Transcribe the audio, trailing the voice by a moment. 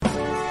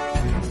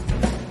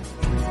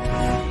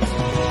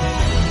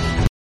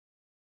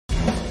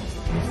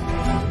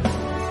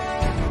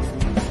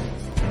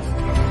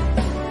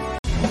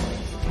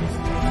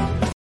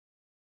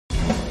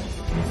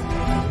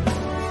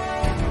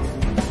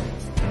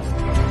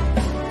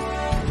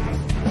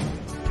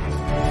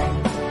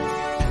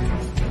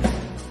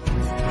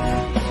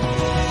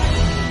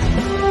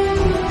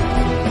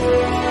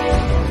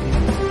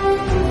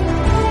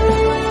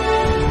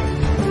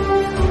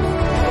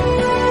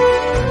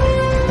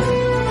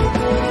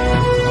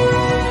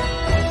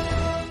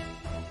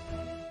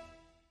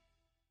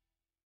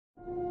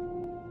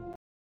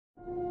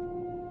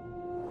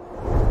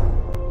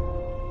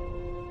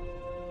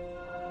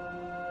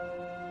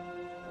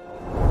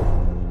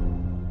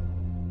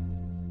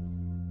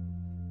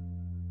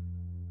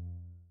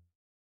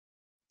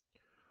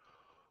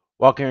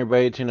Welcome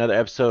everybody to another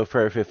episode of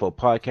Furry Fitful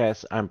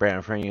Podcast. I'm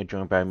Brandon Fernie,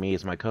 joined by me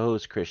as my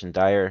co-host Christian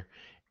Dyer,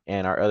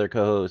 and our other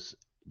co-host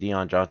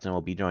Dion Johnson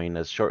will be joining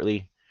us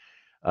shortly.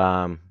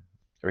 Um,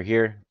 we're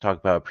here to talk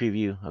about a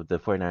preview of the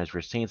 49ers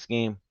vs Saints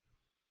game.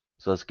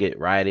 So let's get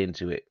right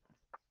into it.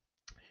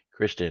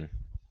 Christian,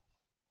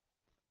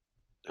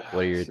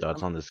 what are your See,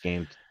 thoughts on this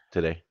game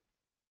today?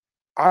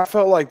 I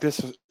felt like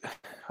this was,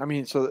 I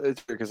mean, so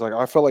it's because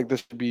I felt like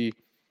this should be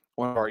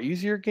one of our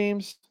easier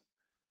games.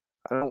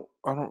 I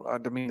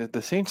mean,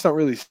 the Saints don't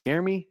really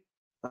scare me.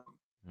 Um,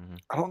 Hmm.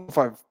 I don't know if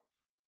I've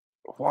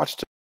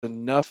watched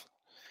enough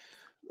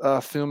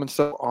film and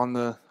stuff on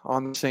the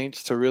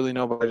Saints to really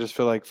know, but I just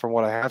feel like from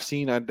what I have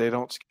seen, they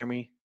don't scare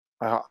me.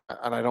 And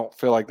I don't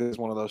feel like this is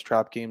one of those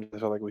trap games. I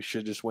feel like we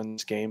should just win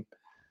this game.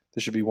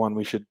 This should be one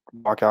we should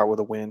walk out with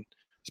a win,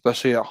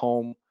 especially at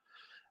home.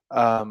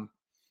 Um,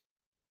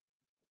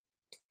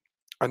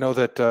 I know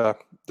that the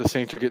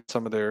Saints are getting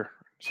some of their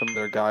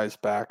guys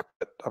back,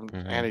 but Hmm.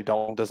 Andy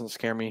Dalton doesn't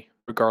scare me,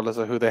 regardless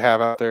of who they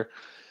have out there.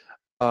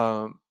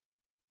 Um,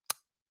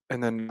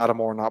 and then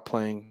Lattimore not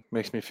playing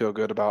makes me feel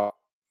good about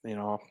you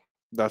know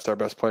that's their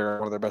best player,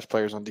 one of their best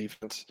players on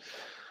defense.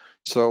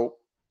 So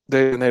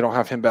they don't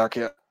have him back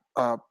yet.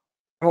 I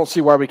don't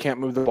see why we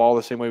can't move the ball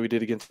the same way we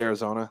did against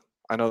Arizona.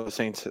 I know the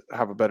Saints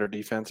have a better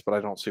defense, but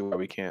I don't see why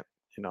we can't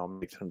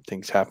make some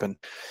things happen.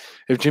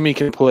 If Jimmy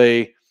can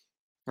play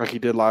like he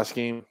did last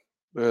game,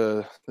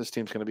 this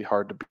team's going to be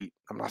hard to beat.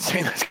 I'm not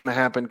saying that's going to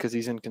happen because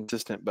he's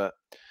inconsistent, but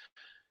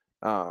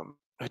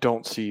I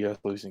don't see us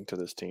losing to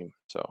this team.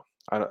 So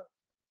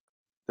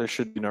there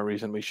should be no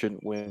reason we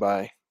shouldn't win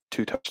by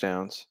 2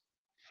 touchdowns.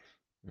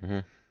 Hmm.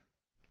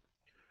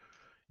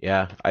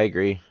 Yeah, I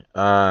agree.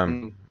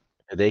 Mm.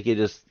 If they could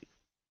just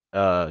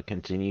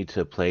continue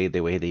to play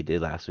the way they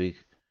did last week,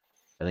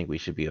 I think we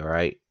should be all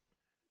right.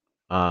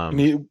 We Um,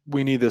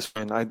 need this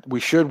win. We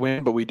should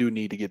win, but we do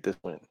need to get this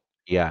win.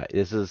 yeah,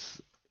 this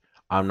is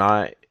I'm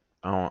not.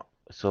 I don't.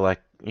 So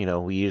like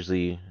we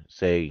usually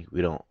say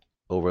we don't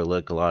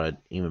overlook a lot of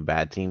even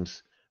bad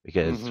teams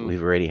because Mm-hmm.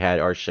 we've already had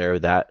our share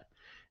of that at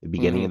the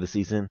beginning Mm-hmm. of the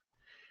season.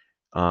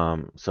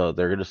 So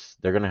they're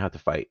gonna have to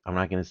fight. I'm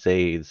not gonna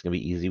say it's gonna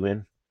be easy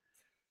win.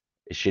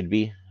 It should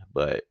be,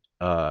 but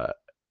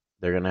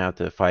they're gonna have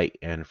to fight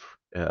and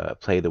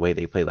play the way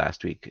they played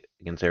last week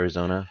against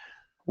Arizona.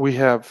 We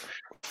have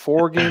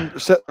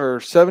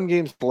 7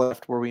 games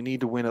left where we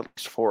need to win at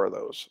least 4 of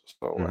those.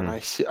 So, and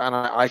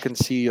Hmm. I can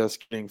see us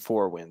getting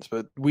 4 wins,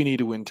 but we need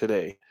to win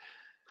today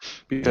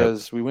Yep.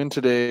 because we win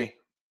today,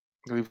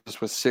 leave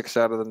us with 6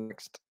 out of the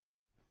next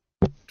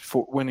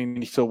 4 winning.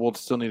 We'll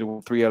still need to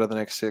win 3 out of the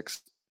next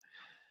 6.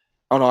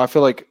 I don't know. I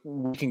feel like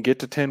we can get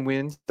to 10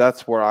 wins.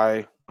 That's where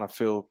I want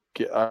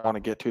to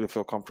get to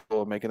feel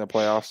comfortable making the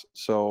playoffs.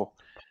 So,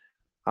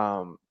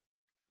 um,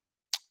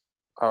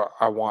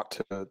 I want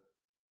to.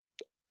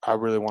 I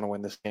really want to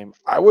win this game.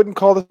 I wouldn't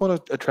call this one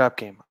a trap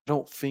game. I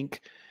don't think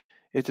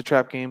it's a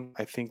trap game.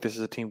 I think this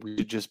is a team we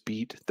should just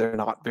beat. They're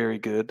not very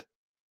good.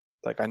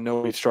 Like I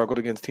know we've struggled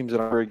against teams that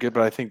aren't very good,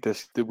 but I think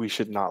that we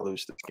should not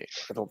lose this game.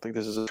 I don't think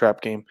this is a trap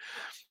game.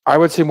 I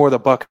would say more the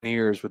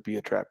Buccaneers would be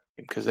a trap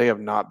game because they have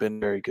not been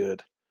very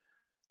good.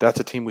 That's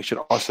a team we should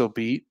also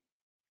beat,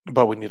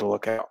 but we need to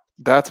look out.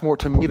 That's more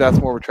to me. That's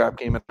more of a trap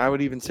game, and I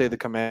would even say the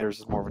Commanders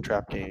is more of a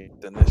trap game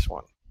than this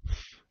one.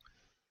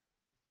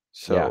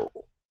 Yeah. So,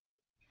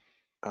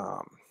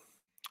 um,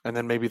 and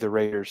then maybe the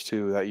Raiders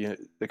too.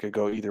 That could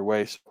go either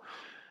way. So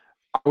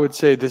I would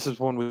say this is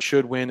one we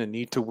should win and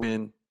need to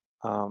win.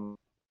 Um,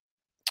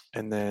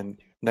 and then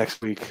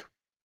next week,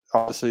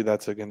 obviously,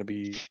 that's going to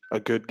be a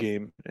good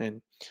game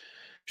and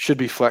should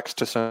be flexed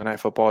to Sunday Night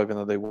Football, even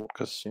though they won't,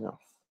 because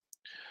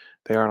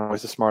they aren't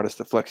always the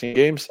smartest at flexing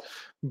games.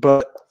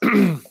 But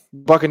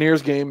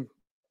Buccaneers game,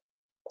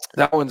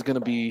 that one's going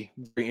to be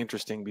very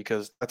interesting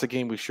because that's a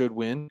game we should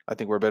win. I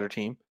think we're a better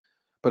team,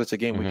 but it's a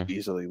game we Hmm. could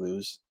easily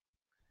lose.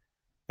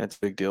 And it's a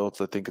big deal.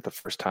 It's I think the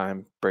first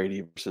time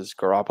Brady versus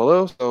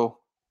Garoppolo, so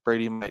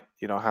Brady might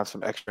have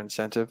some extra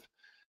incentive.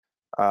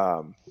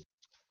 Um,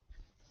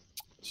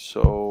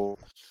 so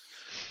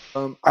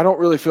I don't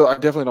really feel. I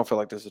definitely don't feel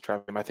like this is a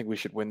trap game. I think we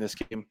should win this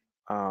game.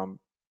 Um,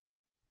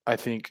 I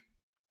think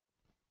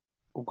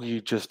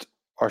we just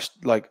are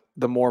like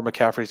the more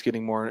McCaffrey's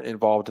getting more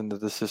involved into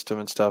the system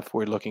and stuff,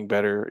 we're looking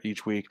better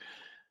each week.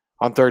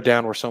 On third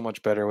down, we're so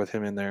much better with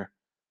him in there.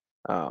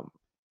 Um,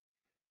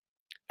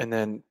 and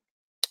then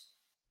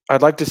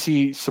I'd like to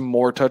see some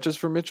more touches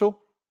for Mitchell.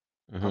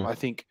 Hmm. I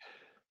think,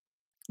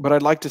 but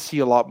I'd like to see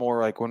a lot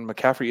more. Like when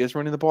McCaffrey is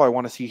running the ball, I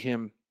want to see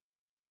him.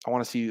 I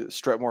want to see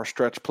more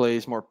stretch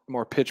plays,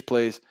 more pitch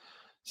plays,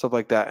 stuff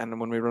like that. And then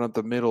when we run up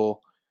the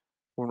middle,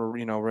 when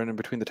we're running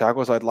between the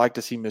tackles, I'd like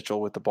to see Mitchell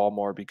with the ball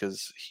more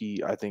because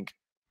I think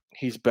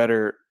he's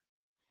better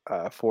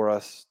for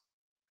us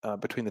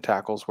between the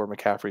tackles, where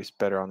McCaffrey's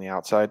better on the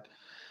outside,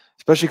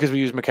 especially because we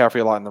use McCaffrey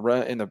a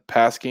lot in the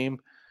pass game.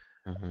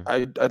 Hmm.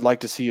 I'd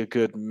like to see a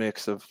good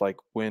mix of like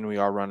when we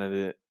are running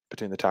it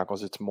between the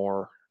tackles, it's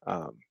more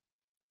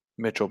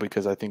Mitchell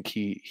because I think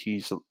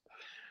he's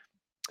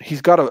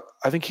got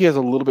I think he has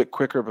a little bit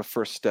quicker of a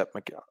first step.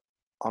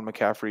 on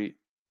McCaffrey,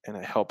 and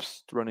it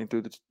helps running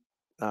through the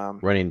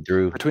running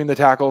through. between the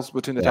tackles.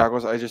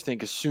 Yeah. I just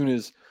think as soon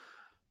as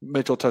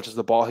Mitchell touches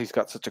the ball, he's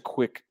got such a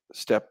quick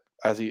step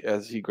as he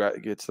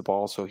gets the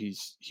ball, so he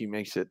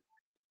makes it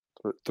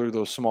through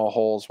those small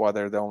holes while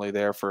they're only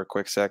there for a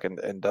quick second,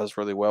 and does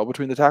really well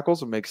between the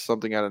tackles and makes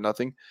something out of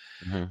nothing.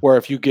 Mm-hmm. Where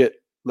if you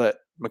let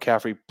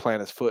McCaffrey plant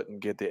his foot and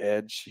get the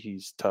edge,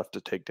 he's tough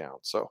to take down.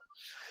 So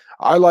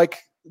I like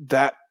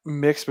that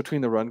mix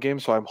between the run game.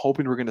 So I'm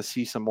hoping we're going to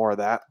see some more of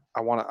that.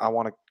 I want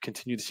to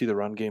continue to see the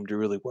run game do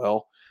really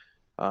well.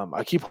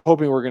 I keep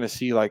hoping we're going to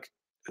see like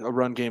the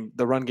run game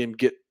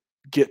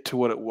get to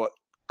what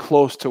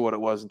close to what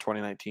it was in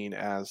 2019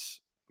 as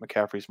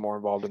McCaffrey's more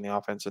involved in the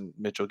offense and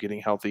Mitchell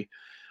getting healthy.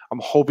 I'm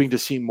hoping to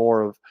see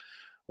more of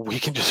we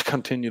can just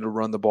continue to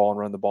run the ball and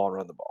run the ball and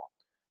run the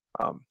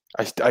ball.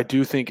 I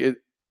do think it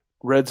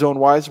red zone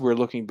wise we're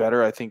looking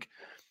better. I think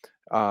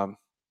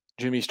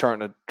Jimmy's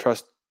starting to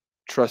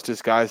trust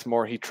his guys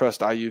more. He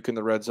trusts Ayuk in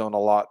the red zone a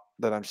lot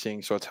that I'm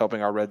seeing, so it's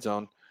helping our red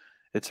zone.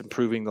 It's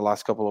improving the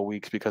last couple of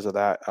weeks because of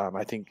that.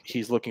 I think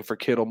he's looking for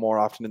Kittle more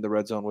often in the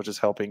red zone, which is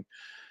helping.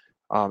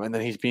 And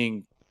then he's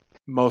being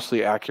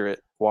mostly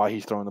accurate while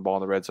he's throwing the ball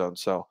in the red zone.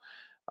 So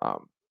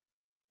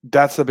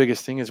that's the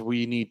biggest thing is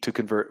we need to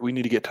convert. We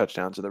need to get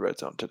touchdowns in the red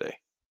zone today.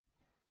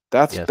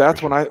 That's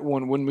sure.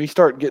 when we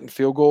start getting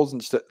field goals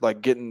instead,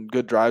 like getting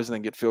good drives and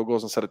then get field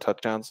goals instead of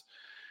touchdowns.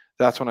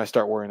 That's when I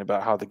start worrying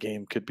about how the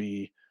game could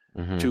be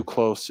too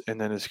close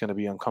and then it's going to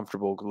be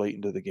uncomfortable late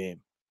into the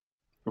game.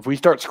 If we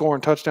start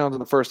scoring touchdowns in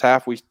the first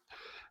half,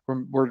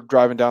 we're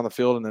driving down the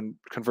field and then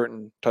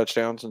converting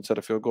touchdowns instead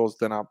of field goals,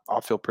 then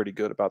I'll feel pretty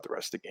good about the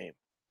rest of the game.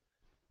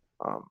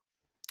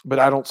 But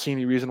I don't see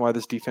any reason why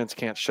this defense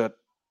can't shut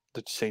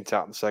the Saints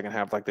out in the second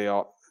half like they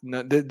all.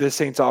 This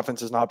Saints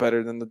offense is not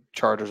better than the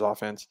Chargers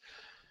offense.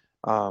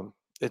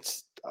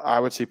 It's I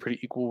would say pretty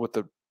equal with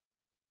the,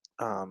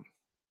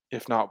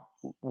 if not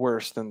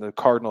worse than the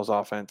Cardinals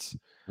offense.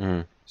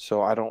 Mm-hmm.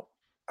 So I don't.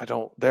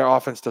 Their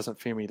offense doesn't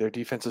fear me. Their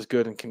defense is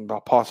good and can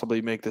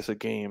possibly make this a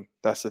game.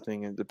 That's the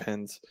thing. It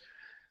depends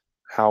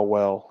how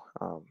well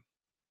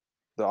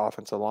the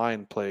offensive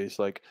line plays.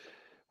 Like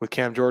with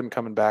Cam Jordan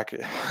coming back,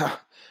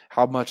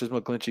 how much is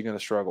McGlinchey going to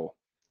struggle?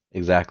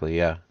 Exactly.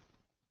 Yeah.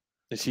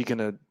 Is he going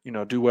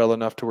to do well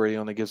enough to where he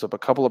only gives up a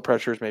couple of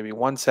pressures, maybe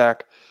one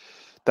sack?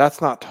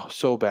 That's not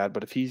so bad.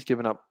 But if he's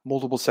giving up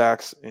multiple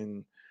sacks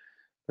and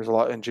there's a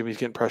lot, and Jimmy's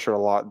getting pressured a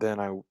lot, then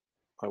I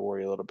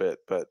worry a little bit.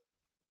 But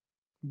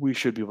we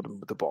should be able to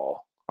move the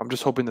ball. I'm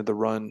just hoping that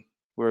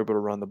we're able to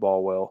run the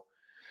ball well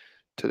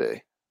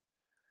today.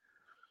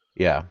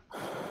 Yeah,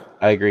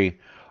 I agree.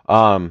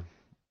 I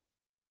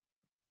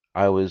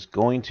was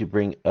going to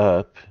bring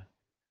up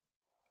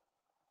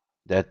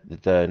that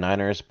the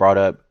Niners brought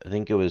up. I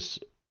think it was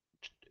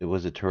a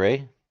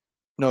Toure.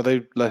 No,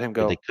 they let him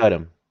go. They cut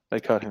him. They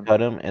cut him.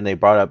 Cut him, and they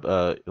brought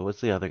up.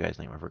 What's the other guy's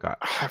name? I forgot.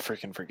 I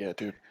freaking forget,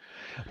 dude.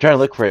 I'm trying to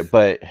look for it,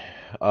 but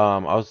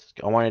I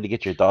wanted to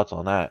get your thoughts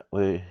on that.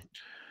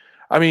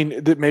 I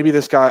mean, maybe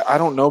this guy. I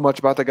don't know much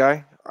about the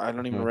guy. I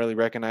don't even really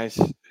recognize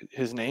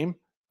his name.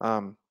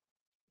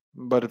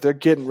 But if they're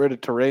getting rid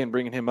of Toure and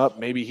bringing him up,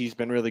 maybe he's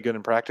been really good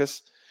in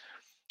practice,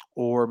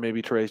 or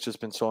maybe Toure's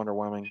just been so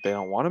underwhelming they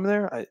don't want him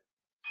there.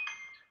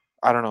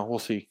 I don't know. We'll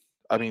see.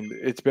 I mean,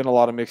 it's been a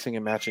lot of mixing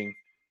and matching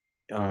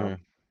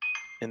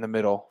in the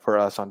middle for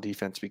us on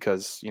defense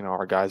because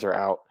our guys are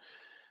out.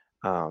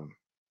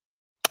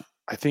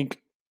 I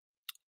think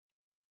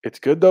it's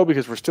good though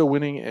because we're still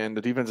winning and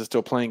the defense is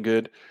still playing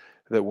good.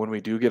 That when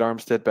we do get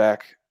Armstead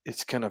back,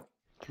 it's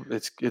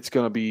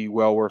gonna be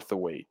well worth the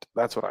wait.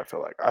 That's what I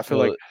feel like. I feel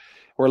like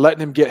we're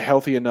letting him get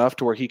healthy enough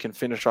to where he can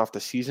finish off the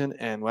season,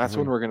 and that's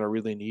when we're gonna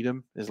really need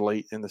him is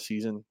late in the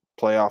season,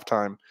 playoff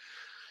time.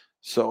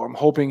 So I'm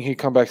hoping he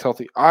come back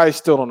healthy. I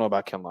still don't know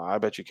about Kinlaw. I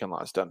bet you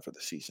Kinlaw's done for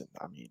the season.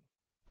 I mean,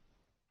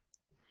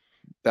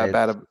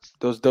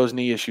 those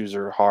knee issues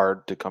are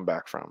hard to come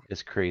back from.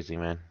 It's crazy,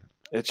 man.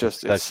 It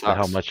sucks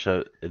how much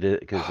it is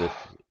because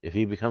if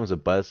he becomes a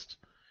bust,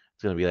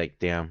 it's gonna be like,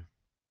 damn.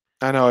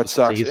 I know it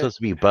sucks. He's supposed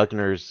to be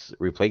Buckner's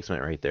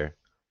replacement right there,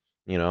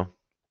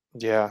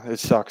 Yeah, it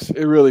sucks.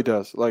 It really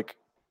does.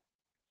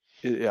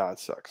 It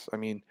sucks. I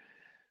mean,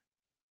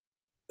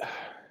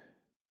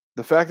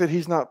 the fact that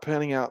he's not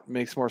panning out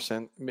makes more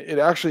sense. It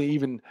actually,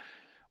 even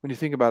when you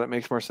think about it,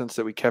 makes more sense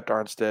that we kept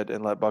Armstead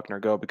and let Buckner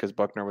go because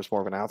Buckner was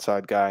more of an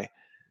outside guy.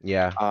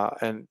 Yeah.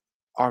 And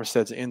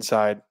Armstead's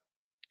inside,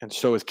 and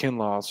so is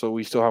Kinlaw. So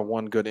we still have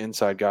one good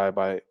inside guy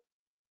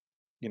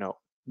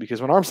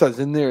because when Armstead's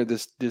in there,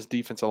 this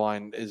defensive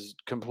line is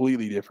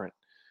completely different.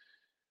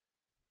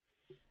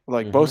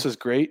 Like Bosa's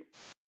great,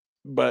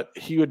 but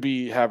he'd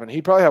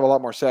probably have a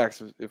lot more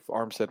sacks if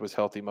Armstead was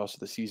healthy most of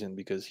the season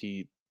because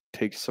he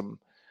takes some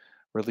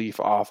relief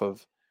off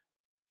of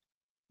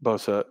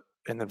Bosa,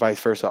 and then vice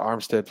versa.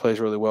 Armstead plays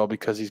really well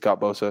because he's got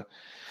Bosa.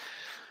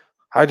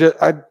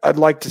 I'd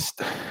like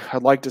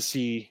to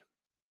see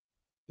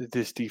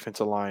this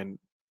defensive line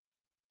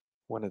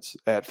when it's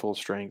at full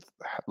strength,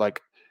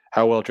 like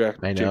how well Drake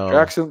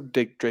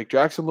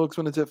Jackson looks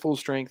when it's at full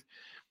strength,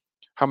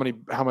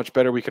 how much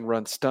better we can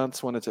run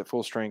stunts when it's at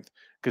full strength.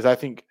 Because I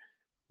think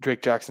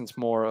Drake Jackson's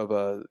more of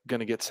a going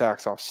to get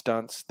sacks off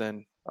stunts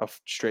than a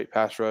straight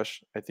pass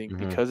rush. I think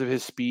Mm-hmm. because of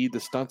his speed, the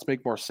stunts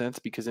make more sense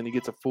because then he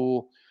gets a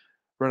full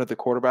run at the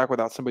quarterback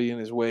without somebody in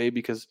his way.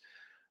 Because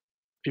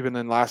even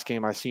in last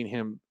game, I seen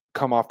him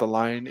come off the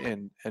line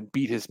and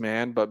beat his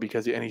man, but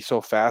and he's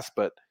so fast,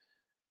 but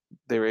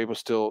they were able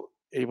still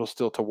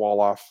to wall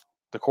off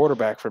the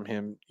quarterback from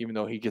him, even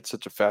though he gets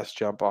such a fast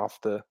jump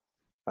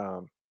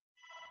um,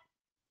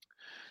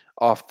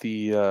 off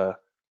the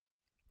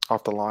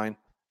line.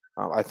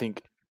 I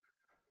think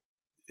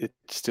it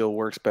still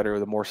works better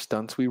the more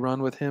stunts we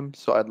run with him.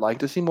 So I'd like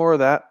to see more of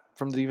that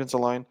from the defensive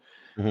line.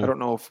 Mm-hmm. I don't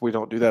know if we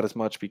don't do that as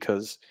much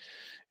because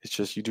it's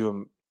just you do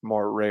them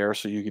more rare,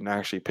 so you can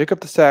actually pick up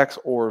the sacks,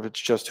 or if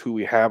it's just who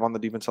we have on the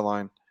defensive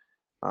line.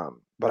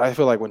 But I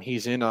feel like when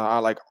he's in, I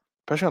like,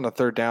 especially on the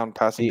third down,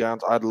 passing Yeah,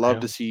 downs, I'd I love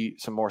know. to see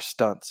some more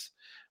stunts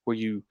where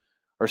you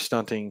are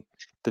stunting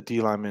the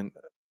D lineman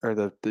or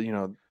the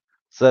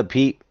What's up,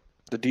 Pete?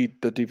 the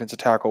defensive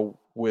tackle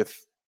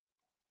with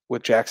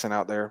Jackson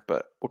out there.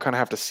 But we'll kind of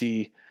have to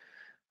see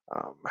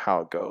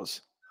how it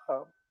goes.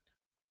 Um,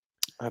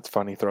 that's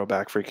funny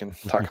throwback. Freaking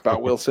talk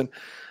about Wilson.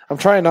 I'm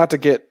trying not to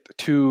get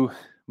too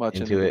much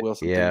into Into the it.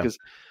 Wilson thing Yeah. because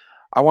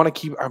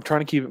I'm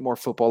trying to keep it more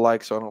football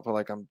like, so I don't feel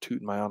like I'm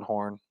tooting my own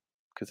horn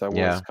because I was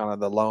Yeah. kind of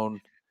the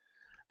lone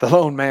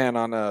man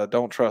on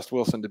don't trust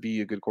Wilson to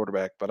be a good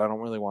quarterback, but I don't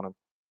really want to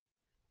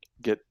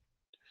get.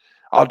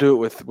 I'll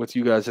do it with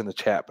you guys in the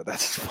chat, but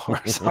that's as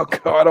far as I'll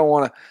go. I don't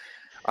want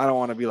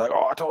to be like,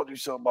 oh, I told you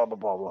so, blah blah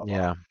blah blah blah.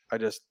 Yeah. I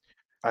just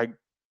I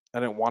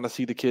didn't want to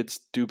see the kids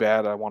do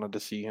bad. I wanted to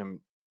see him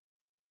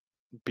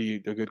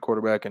be a good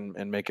quarterback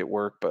and make it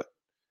work. But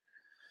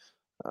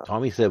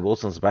Tommy said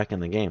Wilson's back in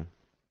the game.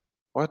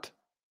 what?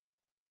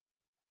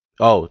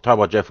 Oh, talk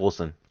about Jeff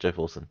Wilson. Jeff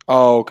Wilson.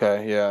 Oh,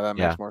 okay, yeah, that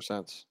Yeah. makes more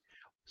sense.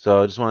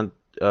 So I just want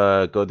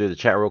to go through the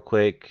chat real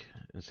quick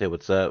and say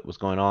what's up, what's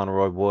going on,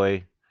 Roy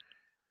Boy,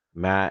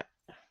 Matt,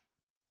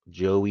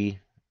 Joey,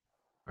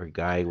 our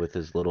guy with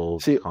his little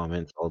See,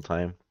 comments all the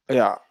time.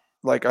 yeah,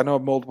 like I know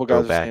multiple guys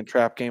are Throwback. saying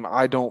trap game.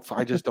 I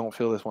just don't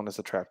feel this one is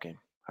a trap game.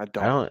 I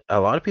don't. I don't. A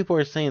lot of people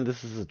are saying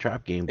this is a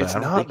trap game, but It's I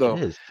don't not think it though,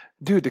 is.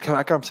 dude.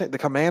 Like I'm saying, the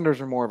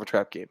Commanders are more of a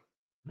trap game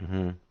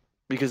Mm-hmm.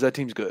 because that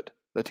team's good.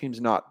 That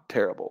team's not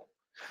terrible.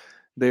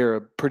 They're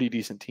a pretty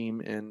decent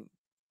team, and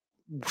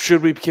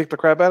should we kick the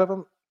crap out of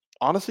them?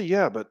 Honestly,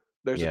 yeah, but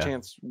there's a Yeah.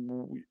 chance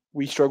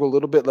we struggle a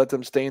little bit. Let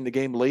them stay in the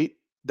game late.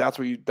 That's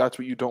what you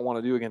don't want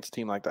to do against a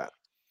team like that,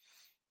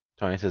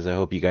 Tony says, "I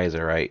hope you guys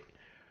are right."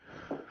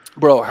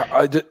 bro.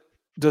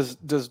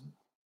 Does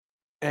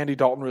Andy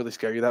Dalton really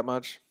scare you that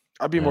much?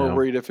 I'd be I more know.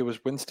 worried if it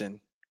was Winston,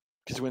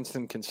 because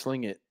Winston can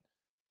sling it.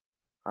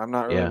 I'm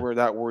not really Yeah.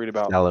 that worried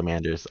about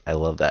Salamanders. I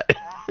love that.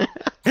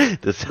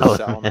 The salamanders.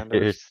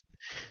 salamanders.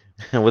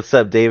 What's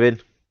up,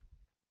 David?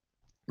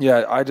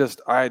 Yeah, I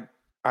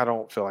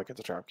don't feel like it's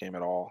a trap game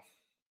at all.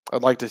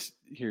 I'd like to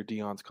hear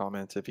Dion's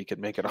comments if he could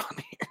make it on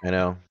here. I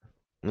know.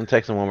 I'm gonna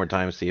text him one more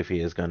time, see if he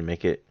is gonna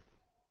make it.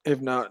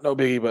 If not, no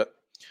biggie. But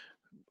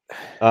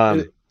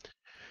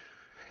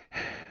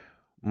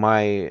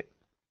My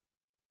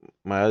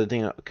other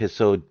thing, because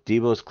so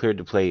Debo's cleared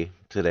to play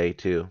today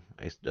too.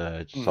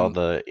 I saw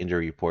the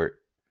injury report.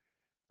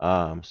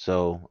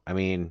 So I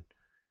mean,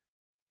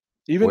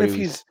 even what if do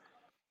we? he's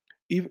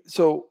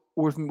so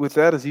with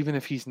that is even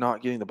if he's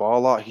not getting the ball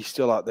a lot, he's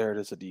still out there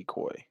as a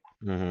decoy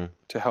Mm-hmm.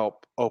 to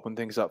help open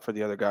things up for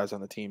the other guys on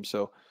the team.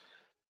 So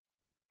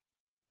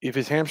if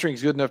his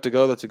hamstring's good enough to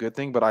go, that's a good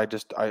thing. But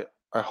I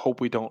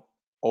hope we don't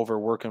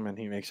overwork him and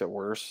he makes it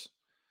worse.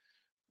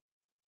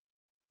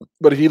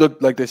 But if he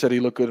looked like they said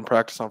he looked good in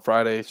practice on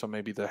Friday, so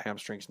maybe the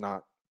hamstring's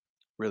not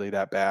really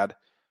that bad,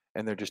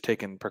 and they're just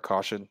taking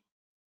precaution.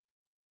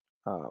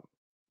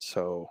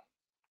 So,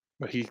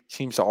 but he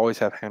seems to always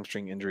have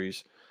hamstring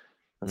injuries.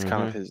 That's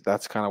kind of his.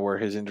 That's kind of where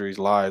his injuries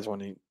lies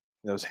when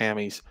those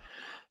hammies.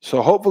 So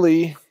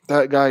hopefully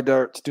that guy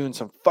starts doing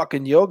some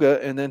fucking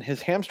yoga, and then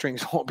his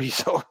hamstrings won't be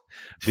so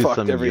Do fucked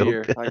some every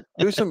year. yoga. Like,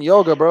 do some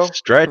yoga, bro.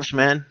 Stretch,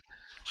 man.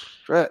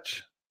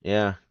 Stretch.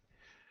 Yeah.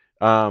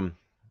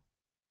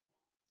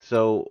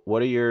 So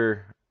what are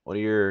your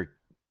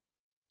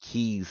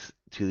keys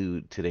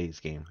to today's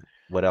game?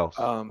 What else?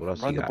 What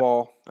else Run you the got?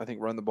 ball. I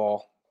think run the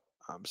ball.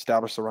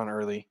 Establish the run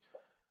early.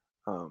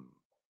 Um,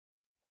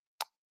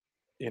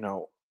 you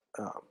know,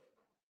 um,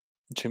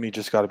 Jimmy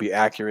just got to be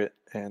accurate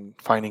and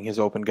finding his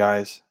open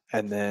guys,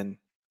 and then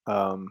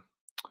I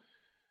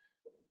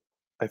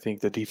think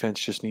the defense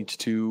just needs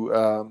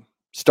to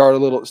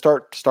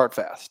start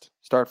fast,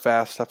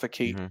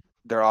 suffocate Mm-hmm.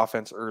 their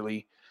offense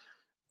early.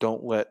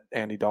 Don't let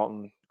Andy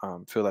Dalton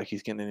feel like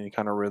he's getting any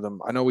kind of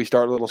rhythm. I know we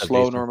start a little What's up,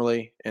 slow Jason?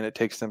 normally, and it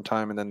takes them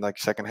time, and then like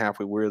second half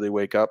we really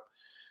wake up.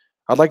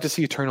 I'd like to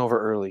see a turnover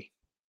early.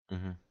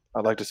 Mm-hmm.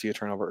 I'd like to see a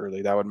turnover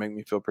early. That would make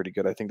me feel pretty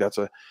good. I think that's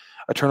a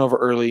turnover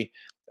early.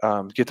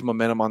 Get the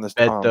momentum on this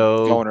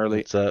Beto, going early.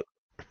 what's up?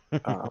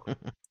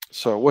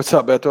 So what's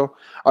up, Beto?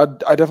 I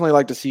definitely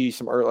like to see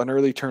an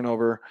early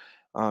turnover.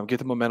 Get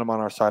the momentum on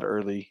our side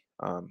early.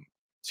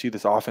 see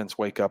this offense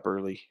wake up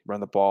early, run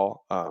the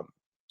ball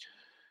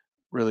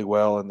really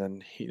well, and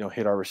then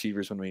hit our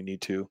receivers when we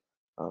need to.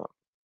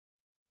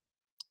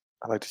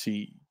 I'd like to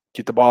see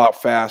get the ball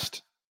out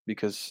fast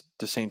because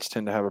the Saints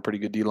tend to have a pretty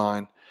good D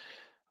line.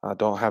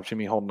 Don't have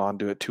Jimmy holding on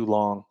to it too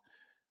long.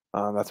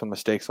 That's when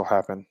mistakes will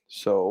happen.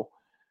 So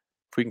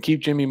if we can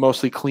keep Jimmy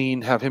mostly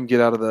clean, have him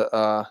get out of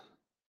the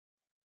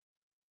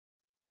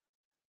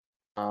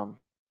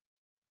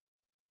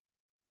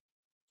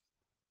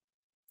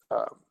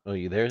Oh,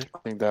 you there? I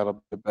think that'll be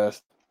the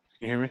best.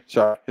 Can you hear me?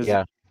 Sorry.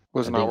 Yeah,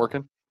 Was it I not think.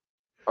 working?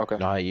 Okay.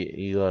 No,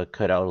 you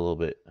cut out a little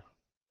bit.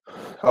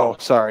 Oh,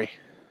 sorry.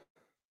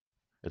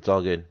 It's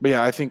all good. But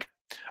yeah, I think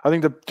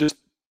the just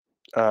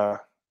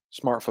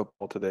smart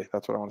football today.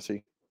 That's what I want to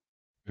see.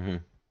 Hmm.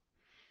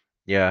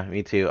 Yeah,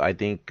 me too. I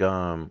think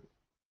if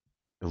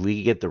we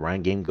could get the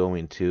run game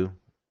going too,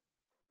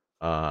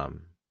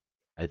 um,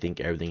 I think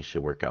everything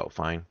should work out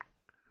fine.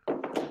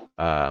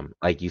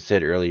 Like you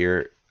said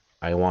earlier,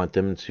 I want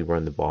them to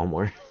run the ball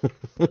more.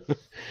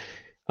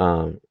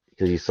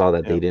 Because you saw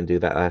that they Yep. didn't do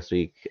that last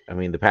week. I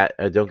mean,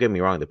 don't get me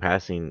wrong, the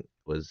passing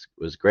was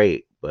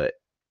great, but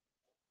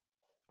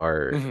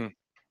our hmm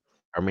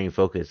our main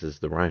focus is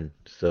the run.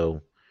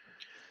 So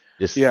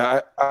just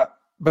Yeah,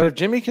 but if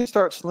Jimmy can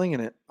start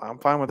slinging it, I'm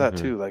fine with that mhm,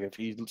 too. Like if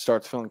he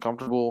starts feeling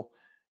comfortable,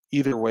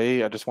 either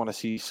way, I just want to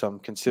see some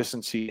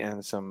consistency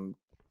and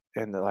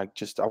I want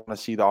to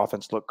see the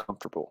offense look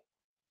comfortable.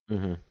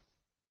 mhm. I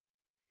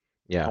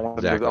Yeah, want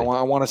them to. exactly.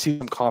 I want to see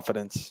some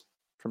confidence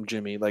from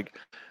Jimmy. Like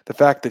the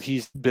fact that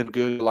he's been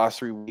good the last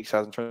 3 weeks,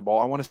 hasn't turned the ball.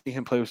 I want to see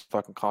him play with some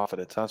fucking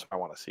confidence. That's what I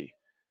want to see.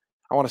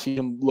 I want to see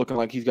him looking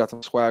like he's got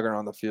some swagger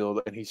on the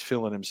field and he's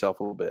feeling himself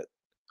a little bit.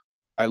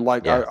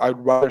 Yeah. I'd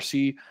rather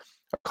see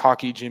a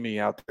cocky Jimmy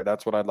out there.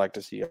 That's what I'd like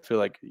to see. I feel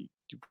like you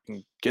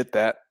can get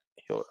that.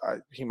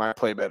 He might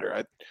play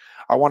better.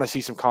 I want to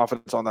see some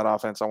confidence on that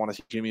offense. I want to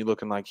see Jimmy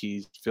looking like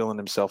he's feeling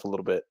himself a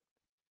little bit.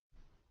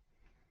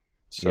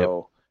 Yep.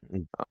 So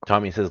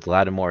Tommy says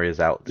Lattimore is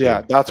out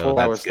yeah, too, so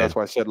that's that's good.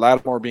 why I said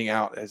Lattimore being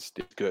out is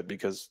good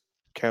because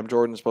Cam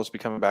Jordan is supposed to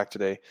be coming back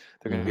today.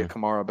 They're going to Hmm. get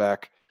Kamara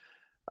back.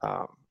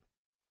 Um,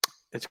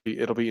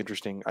 it'll be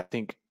interesting. I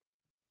think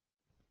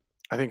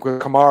with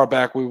Kamara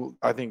back,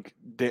 I think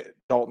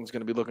Dalton's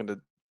going to be looking to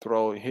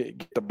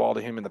get the ball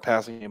to him in the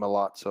passing game a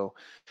lot. So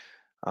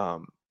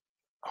um,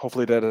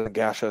 hopefully that doesn't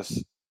gash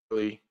us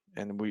really,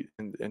 and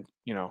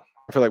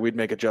I feel like we'd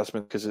make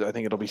adjustments because I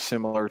think it'll be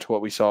similar to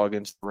what we saw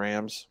against the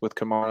Rams with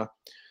Kamara,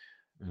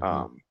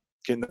 Hmm.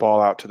 getting the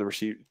ball out to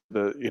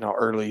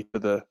early to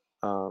the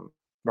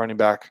running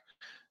back.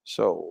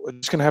 So we're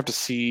just going to have to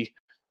see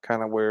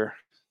kind of where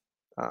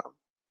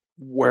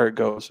it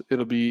goes.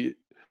 It'll be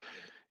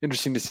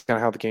interesting to see kind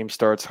of how the game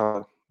starts,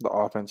 how the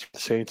offense the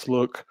Saints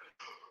look.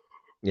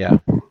 Yeah.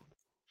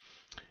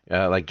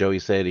 Like Joey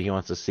said, he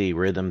wants to see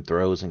rhythm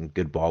throws and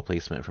good ball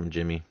placement from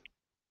Jimmy.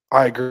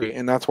 I agree,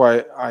 and that's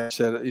why I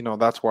said,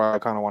 that's why I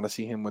kind of want to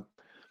see him with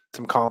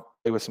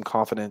play with some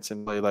confidence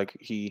and play like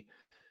he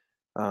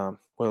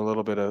with a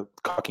little bit of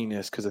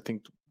cockiness. Because I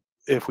think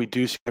if we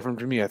do see it from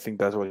Jimmy, I think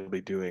that's what he'll be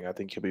doing. I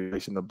think he'll be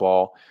releasing the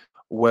ball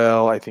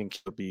well. I think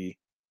he'll be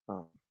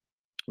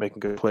making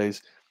good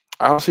plays.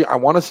 I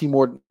want to see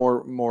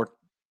more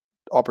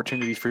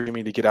opportunities for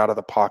Jimmy to get out of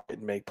the pocket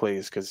and make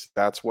plays because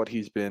that's what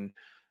he's been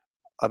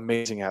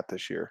amazing at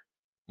this year.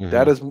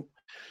 That Hmm. is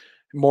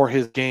more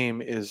his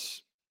game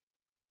is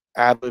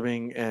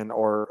ad-libbing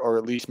or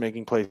at least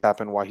making plays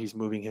happen while he's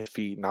moving his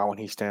feet, not when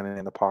he's standing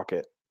in the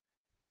pocket.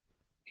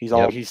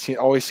 Yep.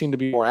 Always seemed to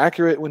be more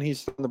accurate when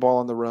he's throwing the ball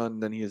on the run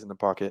than he is in the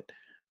pocket.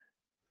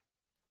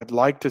 I'd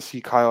like to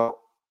see Kyle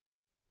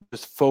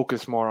just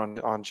focus more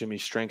on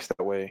Jimmy's strengths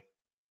that way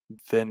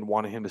than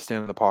wanting him to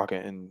stand in the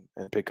pocket and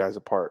pick guys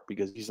apart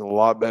because he's a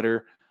lot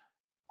better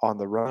on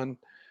the run.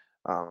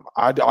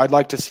 I'd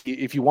like to see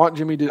if you want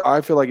Jimmy to.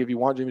 I feel like if you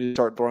want Jimmy to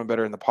start throwing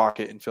better in the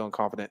pocket and feeling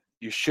confident,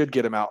 you should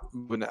get him out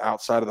moving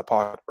outside of the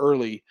pocket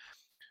early,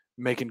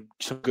 making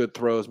some good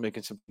throws,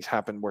 making some things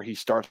happen where he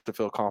starts to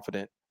feel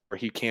confident, where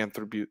he can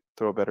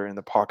throw better in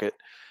the pocket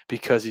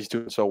because he's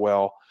doing so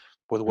well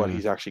with what Mm.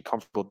 he's actually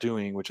comfortable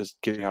doing, which is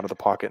getting out of the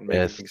pocket and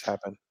making Yes. things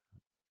happen.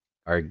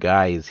 Our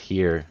guy is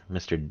here,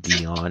 Mr.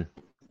 Dion.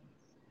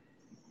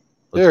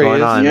 What's There he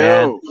going is. on,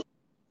 man? Yo,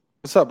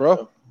 What's up,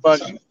 bro? fuck,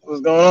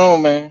 what's going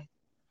on, man?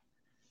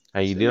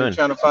 How you Sitting here doing?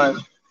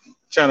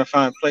 trying to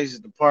find places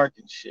to park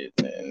and shit,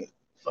 man.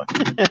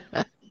 Fucking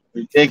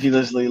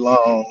ridiculously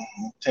long.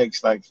 It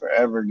takes like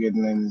forever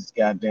getting in this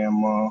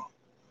goddamn mall.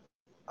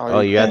 Oh, Oh,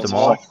 you you at Man, the in the just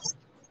mall? mall?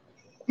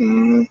 fucking.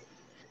 Mm-hmm.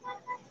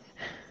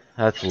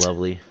 That's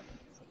lovely.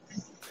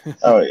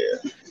 Oh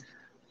yeah.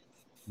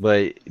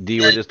 But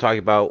D, we're just talking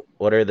about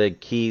what are the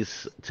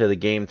keys to the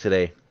game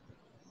today.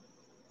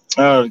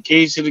 Oh, the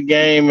keys to the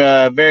game,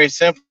 very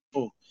simple.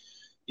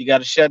 You got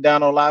to shut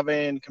down Olave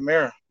and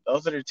Kamara.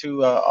 Those are the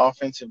two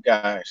offensive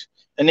guys.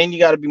 And then you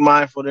got to be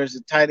mindful. There's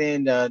a tight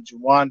end,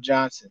 Juwan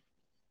Johnson.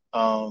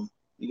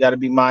 You got to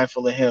be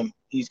mindful of him.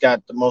 He's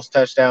got the most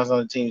touchdowns on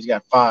the team. He's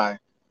got 5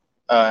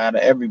 out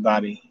of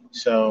everybody.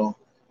 So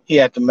He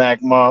had the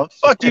Mac Mall.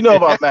 Fuck you know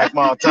about Mac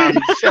Mall, Tommy.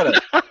 Shut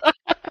up.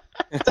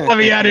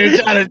 Tommy out here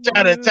trying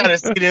to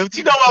see them. What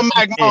you know about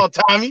Mac Mall,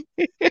 Tommy?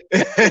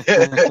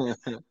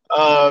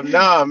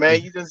 Nah,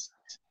 man. You just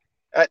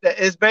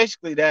it's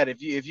basically that.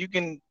 If you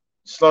can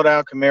slow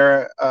down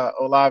Kamara,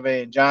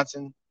 Olave, and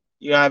Johnson,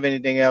 you don't have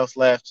anything else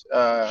left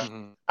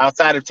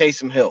outside of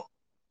Taysom Hill.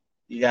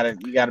 You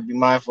gotta be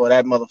mindful of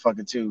that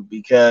motherfucker too,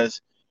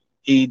 because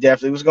he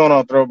definitely was going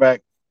on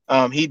throwback.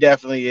 He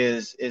definitely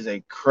is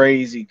a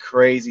crazy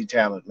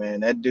talent, man.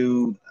 That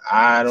dude,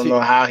 I don't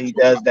know how he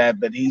does that,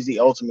 but he's the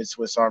ultimate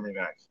Swiss Army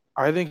knife.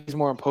 I think he's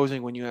more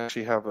imposing when you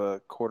actually have a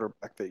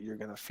quarterback that you're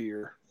gonna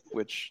fear,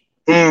 which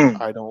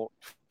I don't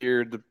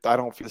fear the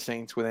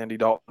Saints with Andy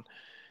Dalton.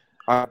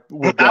 I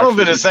don't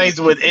fear the Saints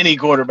with any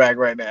quarterback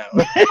right now.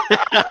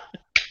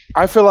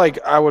 I feel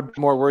like I would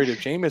be more worried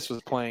if Jameis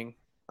was playing.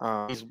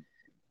 He's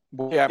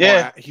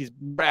he's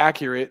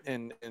accurate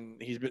and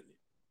he's been.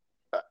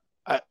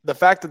 The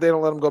fact that they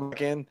don't let him go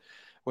back in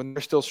when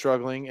they're still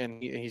struggling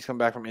and he's come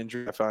back from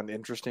injury, I found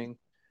interesting.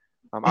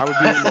 I would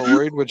be more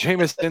worried with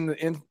Jameis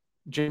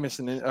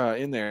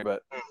in there,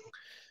 but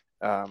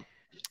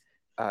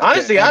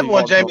honestly, I'd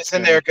want Jameis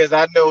in there because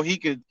I know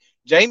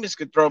Jameis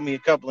could throw me a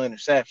couple of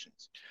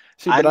interceptions.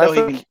 See, but I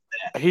think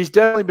he's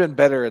definitely been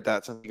better at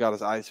that since he got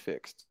his eyes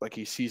fixed. Like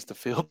he sees the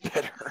field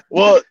better.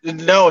 Well,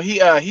 no,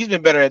 he's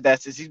been better at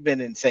that since he's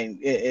been in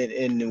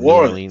New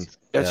Orleans.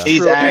 That's he's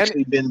true.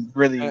 Actually been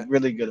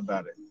really good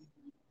about it.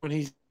 When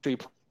he's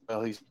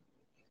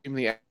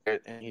extremely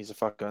accurate and he's a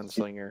fuck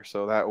gunslinger,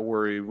 so that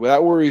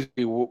worries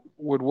me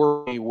would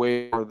worry me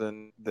way more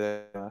than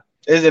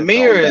Is it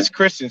me or is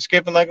Christian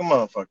skipping like a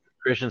motherfucker?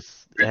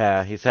 Christian's he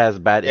has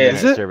bad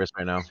internet service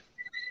right now.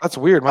 That's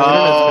weird.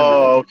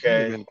 My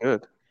internet's been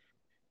good.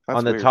 That's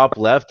on the weird. top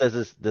left,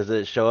 does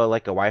it show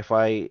like a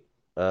Wi-Fi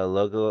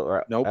logo or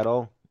at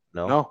all?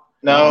 No.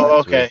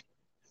 Okay. Weird.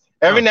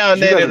 Every now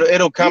and then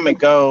it'll come and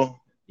go.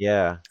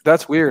 Yeah,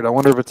 that's weird. I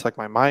wonder if it's like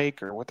my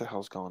mic or what the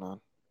hell's going on.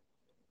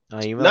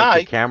 Even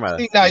like the camera.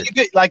 You're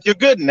good. Like you're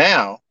good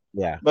now.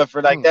 Yeah. But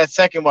for like that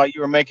second while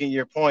you were making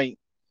your point,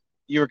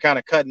 you were kind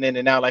of cutting in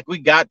and out. Like we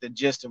got the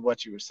gist of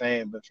what you were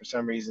saying, but for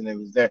some reason it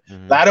was there.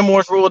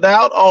 Lattimore's ruled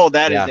out. Oh,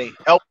 that is a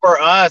help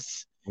for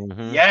us.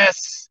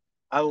 Yes,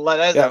 I love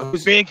that.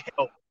 That's a big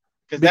help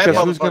because that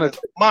motherfucker's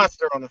a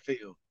monster on the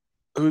field.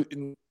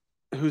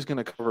 Who's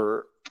gonna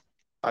cover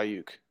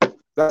Ayuk?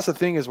 That's the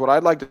thing. Is what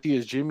I'd like to see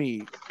is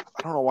Jimmy.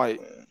 I don't know why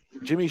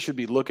Jimmy should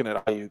be looking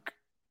at Ayuk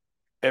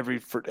every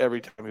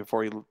time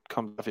before he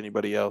comes off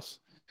anybody else.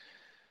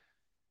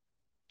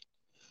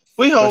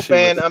 We hope,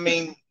 man. I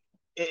mean.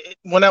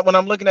 When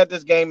I'm looking at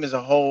this game as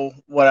a whole,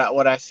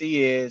 what I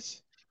see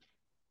is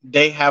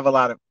they have a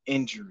lot of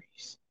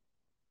injuries,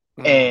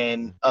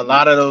 and a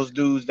lot of those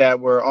dudes that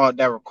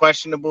were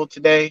questionable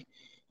today,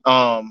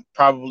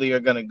 probably are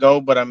gonna go.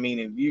 But I mean,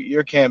 if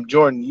you're Cam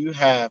Jordan, you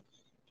have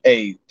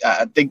I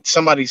heard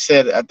somebody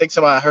say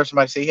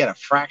he had a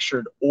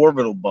fractured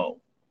orbital bone.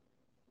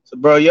 So,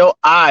 bro, your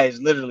eye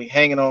is literally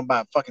hanging on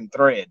by a fucking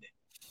thread.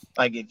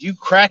 Like if you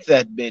crack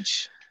that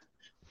bitch.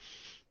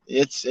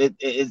 It's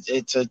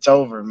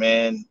over,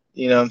 man.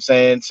 You know what I'm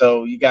saying?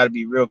 So you got to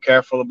be real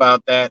careful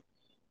about that.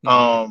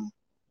 And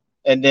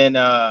then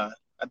I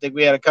think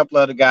we had a couple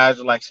other guys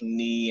with like some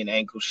knee and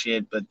ankle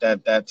shit, but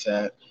that's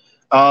it.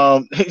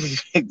 Tommy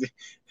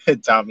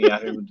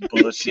out here with the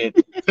bullshit.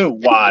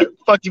 Why?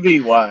 Fuck you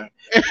mean why?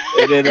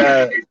 And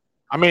then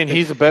I mean,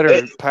 he's a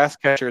better pass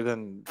catcher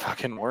than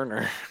fucking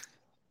Werner.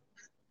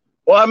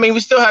 Well, I mean,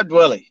 we still have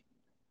Dwelly.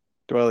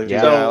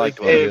 Yeah, so I like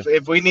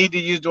if we need to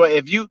use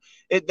Dwelly,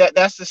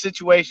 that's the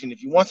situation.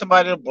 If you want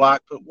somebody to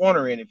block, put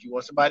Warner in. If you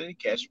want somebody to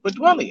catch, put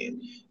Dwelly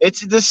in.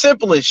 It's the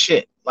simplest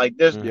shit. Like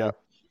this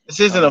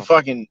isn't a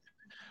fucking,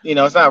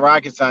 it's not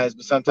rocket science,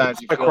 but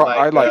sometimes you feel like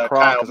I like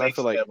Kroft because I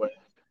feel like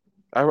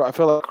I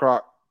feel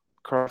like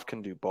Kroft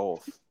can do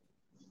both.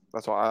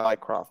 That's why I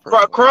like Kroft.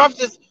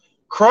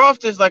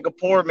 Kroft is like a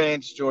poor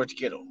man's George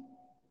Kittle.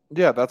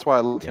 Yeah, that's why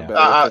I like him better.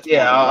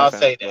 I'll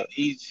say that.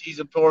 He's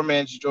a poor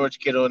man's George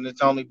Kittle, and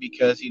it's only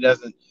because he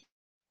doesn't.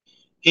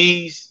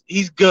 He's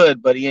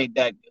good, but he ain't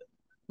that good.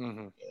 You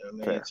know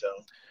what I mean? So,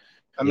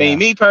 I mean,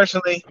 me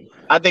personally,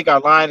 I think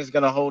our line is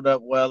going to hold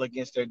up well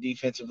against their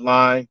defensive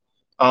line.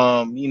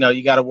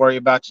 You got to worry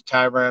about your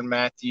Tyrann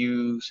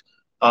Matthews,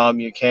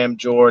 your Cam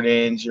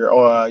Jordans, your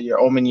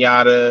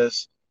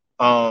Omenyatas.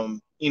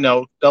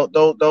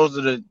 Those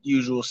are the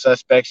usual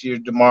suspects. Your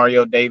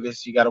Demario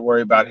Davis, you got to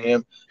worry about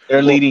him.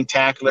 Their leading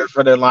tackler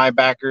for their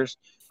linebackers.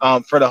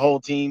 For the whole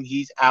team,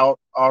 he's out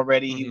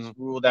already. He was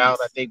ruled out,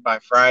 I think, by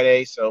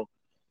Friday. So,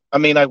 I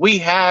mean, like we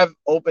have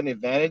open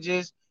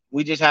advantages.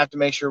 We just have to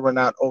make sure we're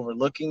not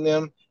overlooking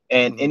them.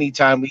 And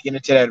anytime we get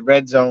into that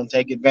red zone,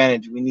 take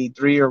advantage. We need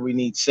 3 or we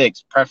need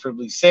 6,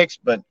 preferably 6.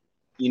 But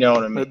you know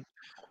what I mean.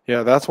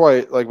 Yeah, that's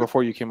why. Like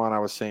before you came on, I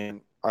was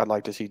saying I'd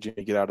like to see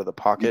Jimmy get out of the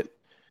pocket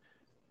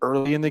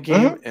early in the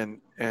game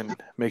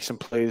and make some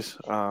plays.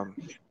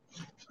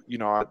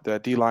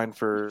 The D line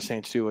for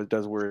Saints too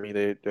does worry me.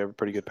 They have a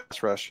pretty good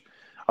pass rush.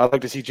 I'd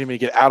like to see Jimmy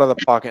get out of the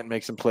pocket and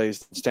make some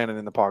plays, standing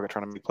in the pocket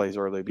trying to make plays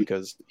early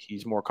because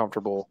he's more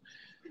comfortable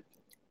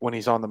when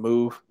he's on the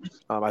move.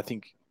 I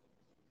think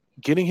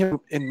getting him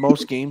in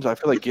most games, I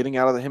feel like getting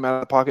him out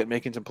of the pocket and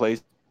making some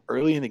plays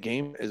early in the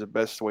game is the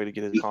best way to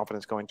get his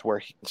confidence going to where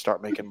he can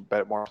start making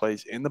more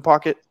plays in the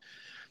pocket.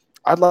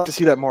 I'd like to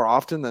see that more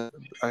often.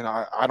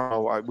 I don't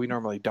know. We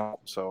normally don't.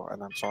 So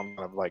I'm kind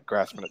of like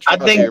grasping at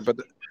straws here, but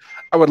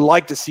I would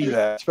like to see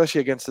that,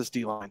 especially against this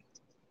D line.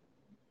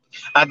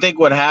 I think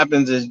what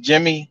happens is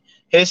Jimmy,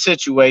 his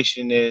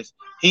situation is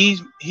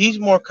he's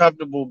more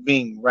comfortable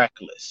being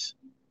reckless.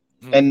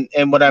 And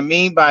what I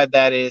mean by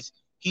that is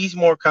he's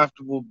more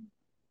comfortable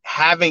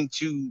having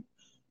to,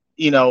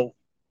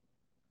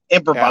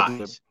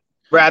 improvise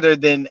rather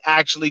than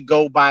actually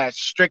go by a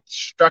strict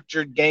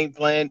structured game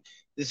plan.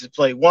 This is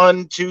play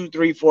 1, 2,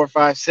 3, 4,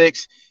 5,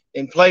 6.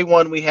 In play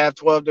 1, we have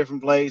 12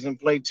 different plays. In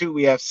play 2,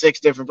 we have 6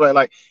 different plays.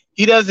 Like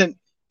he doesn't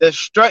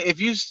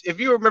if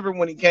you remember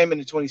when he came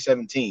into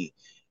 2017,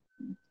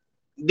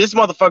 this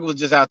motherfucker was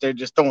just out there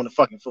just throwing the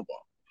fucking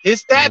football.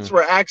 His stats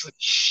were actually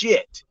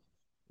shit,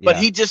 but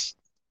he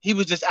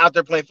was just out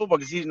there playing football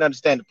because he didn't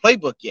understand the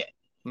playbook yet.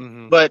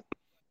 But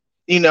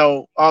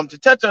to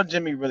touch on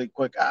Jimmy really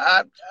quick,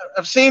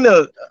 I've seen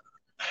a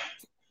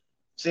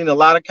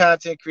lot of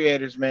content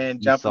creators, man,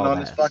 jumping on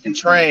this fucking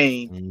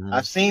train.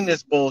 I've seen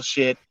this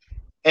bullshit,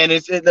 and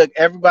look,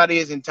 everybody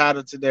is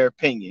entitled to their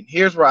opinion.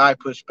 Here's where I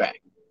push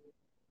back.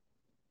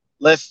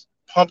 Let's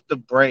pump the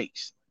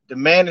brakes. The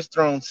man has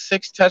thrown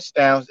 6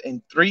 touchdowns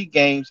in 3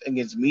 games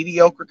against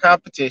mediocre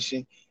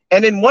competition,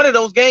 and in one of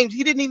those games,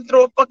 he didn't even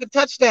throw a fucking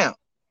touchdown.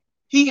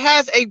 He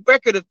has a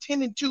record of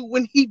 10-2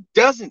 when he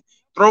doesn't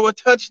throw a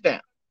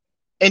touchdown.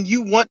 And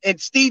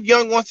Steve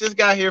Young wants this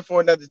guy here for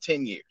another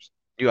 10 years.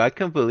 Dude, I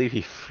couldn't believe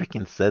he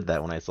freaking said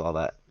that when I saw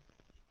that.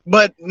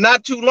 But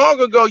not too long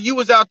ago, you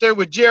was out there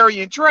with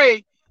Jerry and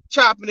Trey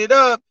chopping it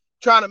up,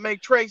 trying to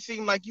make Trey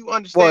seem like you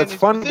understand his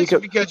position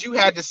because you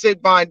had to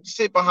sit behind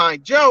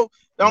Joe.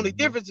 The only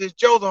difference is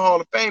Joe's a Hall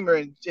of Famer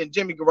and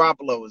Jimmy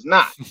Garoppolo is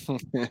not.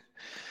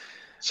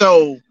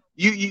 So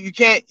you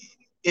can't.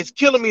 It's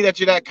killing me that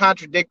you're that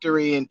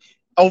contradictory. And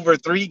over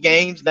 3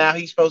 games now,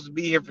 he's supposed to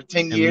be here for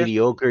 10 years.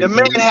 The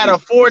man had a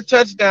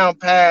 4-touchdown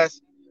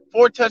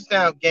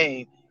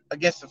game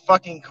against the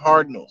fucking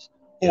Cardinals,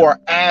 who are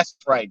ass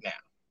right now.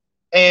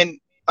 And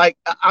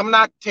I'm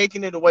not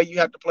taking it away. You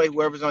have to play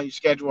whoever's on your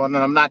schedule, and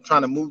I'm not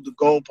trying to move the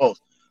goalpost.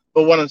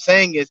 But what I'm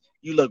saying is,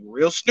 you look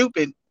real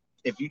stupid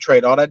if you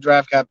trade all that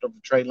draft capital for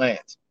Trey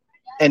Lance,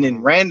 and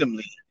then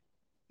randomly,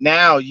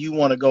 now you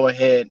want to go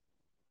ahead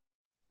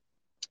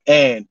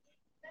and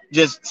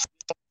just.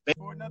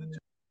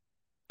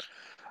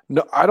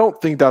 No, I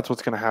don't think that's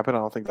what's going to happen. I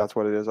don't think that's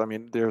what it is. I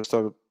mean, there's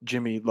some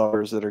Jimmy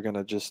lovers that are going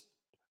to just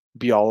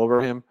be all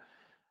over him.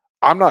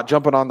 I'm not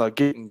jumping on the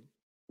getting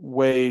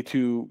way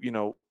too,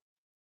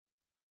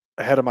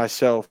 ahead of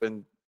myself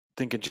and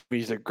thinking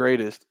Jimmy's the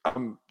greatest.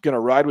 I'm going to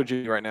ride with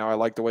Jimmy right now. I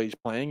like the way he's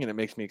playing, and it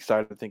makes me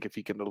excited to think if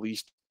he can at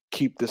least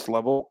keep this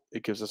level,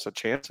 it gives us a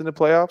chance in the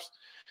playoffs.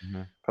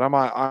 But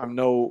I'm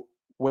no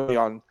way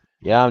on.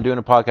 Yeah, I'm doing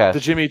a podcast. The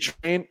Jimmy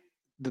train.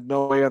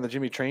 No way on the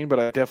Jimmy train, but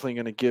I'm definitely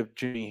going to give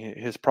Jimmy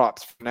his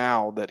props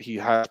now that he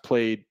has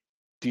played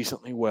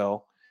decently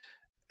well,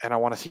 and I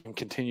want to see him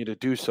continue to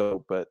do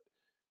so. But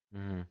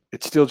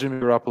it's still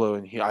Jimmy Garoppolo,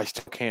 and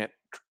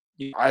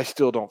I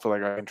still don't feel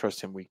like I can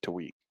trust him week to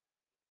week.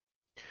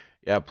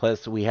 Yeah,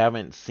 plus we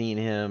haven't seen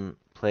him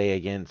play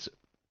against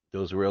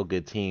those real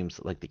good teams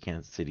like the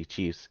Kansas City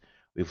Chiefs.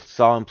 We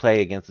saw him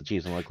play against the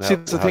Chiefs. And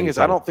the thing is,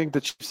 I don't think the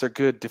Chiefs are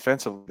good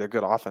defensively. They're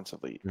good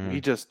offensively.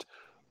 We just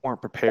weren't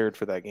prepared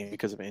for that game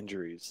because of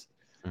injuries.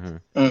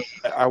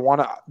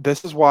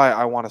 This is why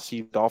I want to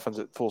see Dolphins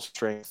at full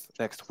strength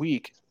next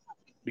week,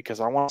 because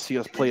I want to see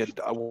us play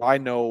what I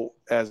know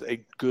as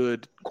a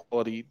good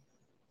quality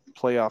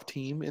playoff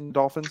team in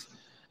Dolphins.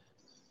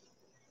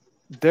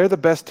 They're the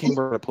best team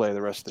we're going to play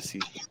the rest of the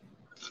season.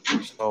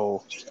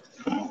 So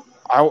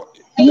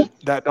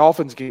that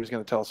Dolphins game is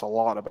going to tell us a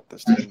lot about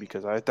this team,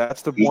 because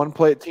that's the one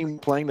team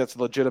playing that's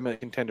a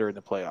legitimate contender in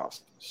the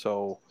playoffs.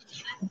 So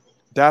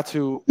that's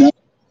who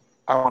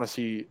I want to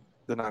see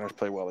the Niners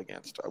play well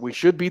against. We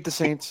should beat the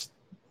Saints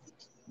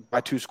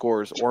by 2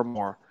 scores or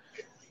more,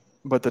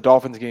 but the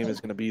Dolphins game is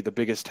going to be the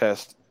biggest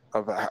test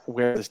of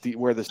where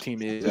this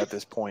team is at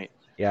this point.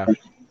 Yeah.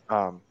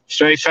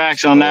 Straight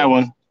facts on that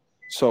one.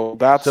 So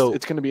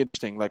it's going to be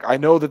interesting. Like, I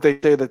know that they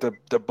say that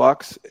the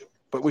Bucks,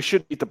 but we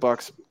should beat the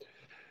Bucks.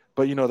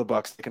 But the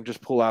Bucks, they can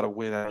just pull out a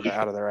win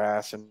out of their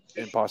ass and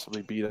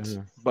possibly beat us.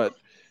 But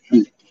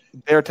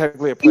they're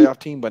technically a playoff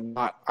team, but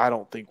not, I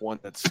don't think, one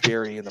that's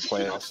scary in the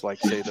playoffs, like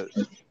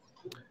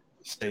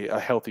say a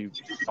healthy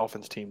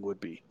Dolphins team would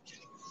be.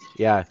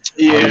 Yeah.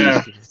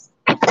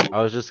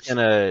 I was just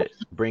gonna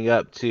bring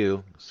up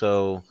too.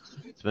 So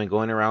it's been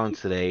going around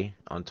today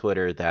on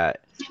Twitter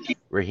that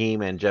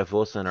Raheem and Jeff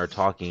Wilson are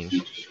talking.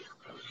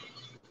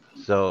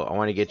 So I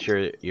want to get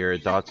your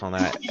thoughts on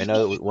that. I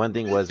know one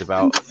thing was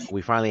about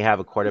we finally have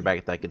a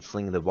quarterback that can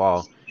sling the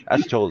ball.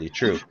 That's totally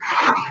true.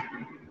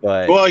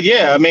 But Well,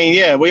 yeah, I mean,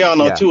 yeah, we all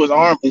know yeah. too. His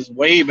arm is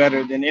way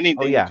better than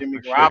anything yeah, that Jimmy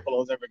for sure.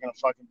 Garoppolo is ever gonna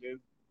fucking do.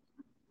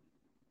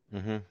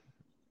 Mm-hmm.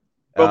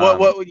 But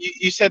what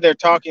you said they're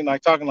talking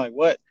like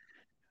what?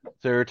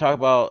 So we're talking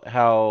about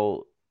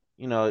how,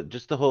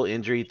 just the whole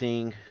injury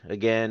thing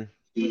again.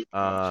 It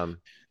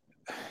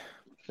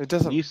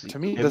doesn't. You To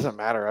me, it doesn't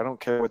matter. I don't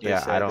care what they Yeah,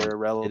 I say. don't. They're It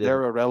irrelevant. doesn't.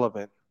 They're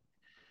irrelevant.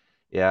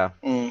 Yeah.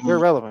 They're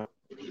irrelevant.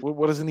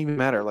 What does it even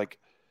matter? Like,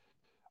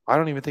 I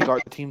don't even think our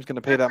team's going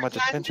to pay that much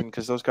attention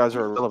because those guys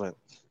are irrelevant.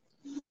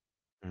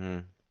 Mm-hmm.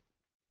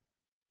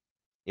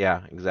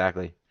 Yeah,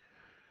 exactly.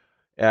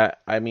 Yeah,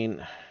 I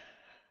mean,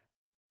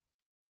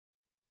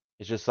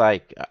 it's just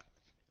like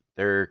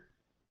they're.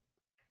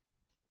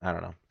 I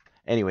don't know.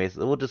 Anyways,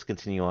 we'll just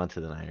continue on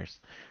to the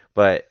Niners.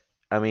 But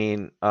I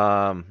mean,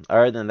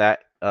 other than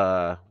that,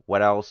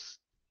 what else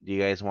do you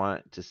guys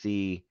want to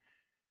see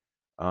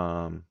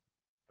from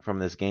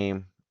this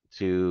game?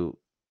 To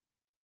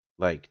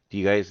like, do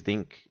you guys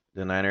think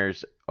the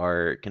Niners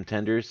are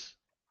contenders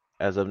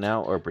as of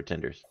now or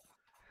pretenders?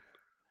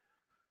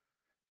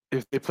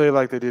 If they play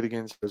like they did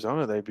against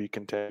Arizona, they'd be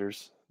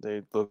contenders.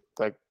 They look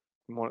like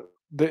more.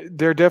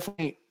 They're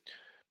definitely.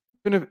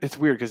 Even if it's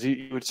weird because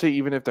you would say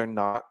even if they're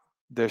not,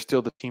 they're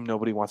still the team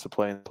nobody wants to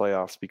play in the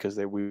playoffs because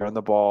we run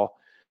the ball,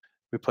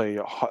 we play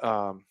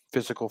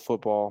physical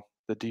football.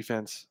 The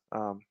defense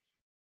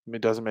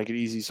it doesn't make it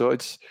easy. So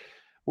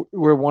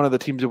we're one of the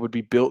teams that would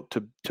be built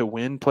to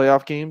win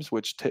playoff games,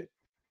 which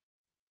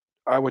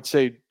I would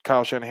say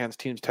Kyle Shanahan's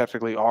teams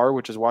technically are,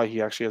 which is why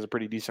he actually has a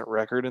pretty decent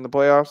record in the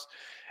playoffs.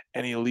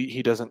 And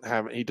he doesn't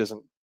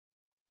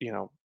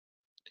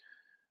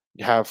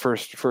have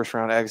first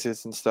round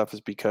exits and stuff is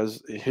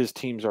because his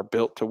teams are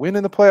built to win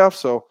in the playoffs.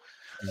 So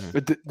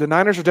but the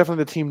Niners are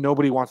definitely the team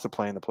nobody wants to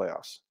play in the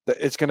playoffs.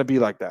 It's going to be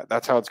like that.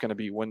 That's how it's going to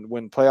be.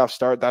 When playoffs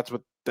start, that's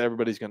what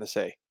everybody's going to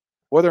say.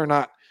 Whether or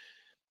not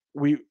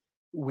we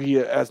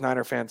as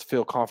Niner fans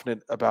feel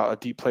confident about a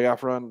deep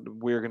playoff run,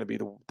 we're going to be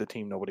the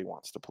team nobody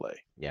wants to play.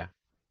 Yeah.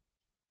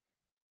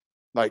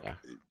 Like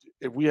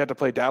if we had to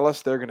play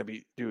Dallas, they're going to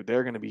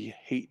be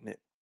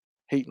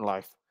hating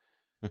life.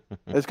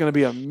 It's going to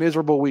be a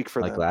miserable week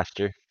for them. Like last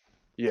year.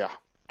 Yeah,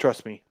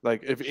 trust me.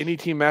 Like if any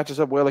team matches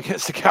up well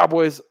against the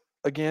Cowboys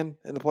again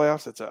in the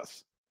playoffs, it's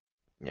us.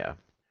 Yeah,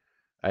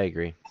 I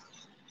agree.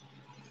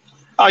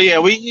 Oh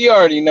yeah, you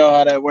already know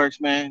how that works,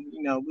 man.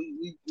 You know,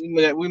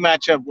 we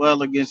match up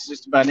well against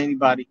just about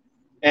anybody,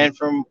 and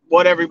from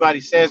what everybody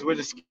says, we're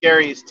the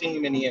scariest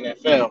team in the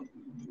NFL.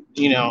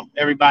 You know,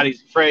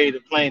 everybody's afraid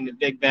of playing the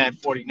big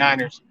bad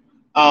 49ers.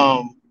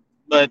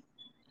 But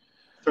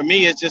for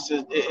me, it's just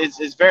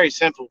it's very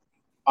simple.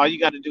 All you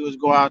got to do is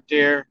go out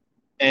there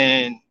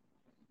and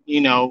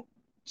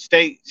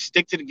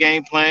stick to the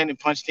game plan and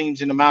punch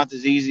teams in the mouth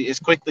as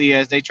quickly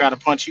as they try to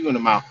punch you in the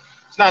mouth.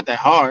 It's not that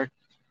hard.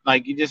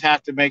 Like you just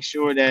have to make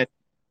sure that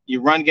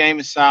your run game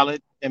is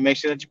solid and make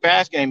sure that your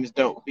pass game is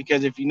dope.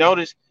 Because if you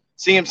notice,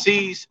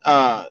 CMC's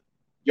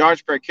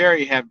yards per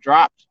carry have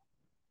dropped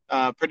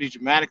pretty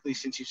dramatically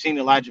since you've seen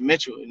Elijah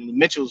Mitchell, and the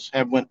Mitchells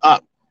have went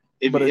up.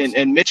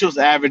 And Mitchell's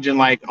averaging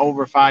like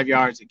over 5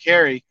 yards a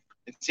carry,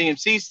 and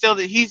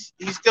CMC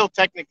he's still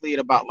technically at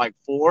about like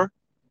 4,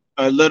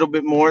 a little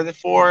bit more than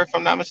 4 if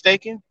I'm not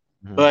mistaken.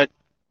 Mm-hmm. But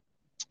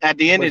at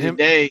the end of the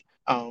day,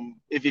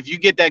 if you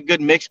get that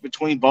good mix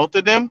between both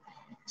of them,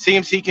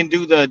 CMC can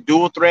do the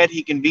dual threat.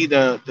 He can be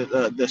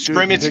the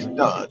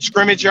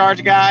scrimmage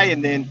yards guy,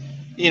 and then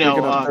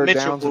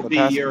Mitchell will be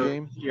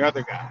your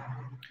other guy.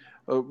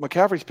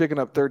 McCaffrey's picking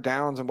up third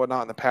downs and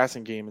whatnot in the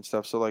passing game and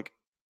stuff. So like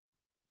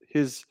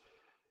his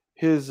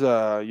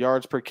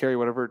yards per carry,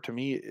 whatever, to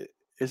me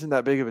isn't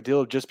that big of a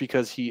deal just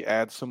because he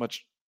adds so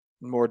much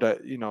more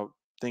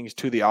things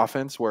to the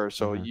offense where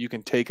you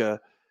can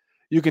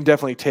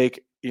definitely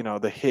take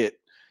the hit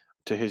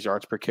to his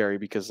yards per carry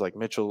because like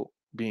Mitchell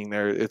being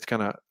there, it's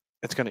gonna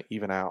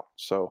even out.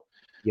 So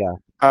yeah,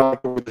 I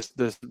like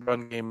this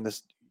run game,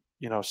 this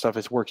stuff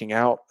is working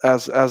out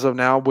as of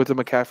now with the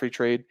McCaffrey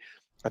trade.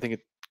 I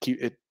think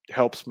it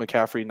helps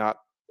McCaffrey not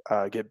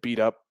get beat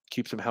up,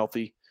 keeps him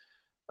healthy.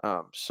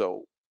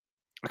 So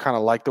I kind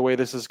of like the way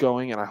this is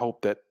going, and I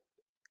hope that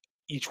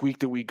each week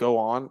that we go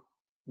on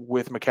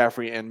with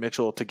McCaffrey and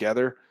Mitchell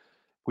together,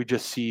 we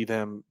just see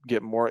them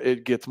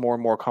it gets more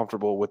and more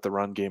comfortable with the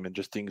run game and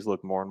just things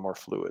look more and more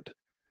fluid.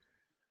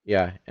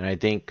 Yeah, and I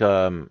think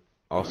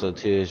also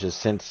too is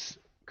just since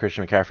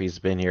Christian McCaffrey's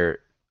been here,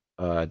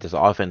 this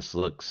offense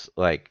looks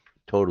like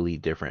totally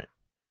different,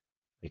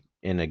 like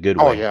in a good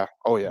way.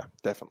 Oh yeah,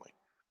 definitely.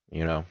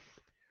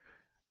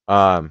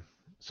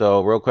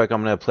 So real quick,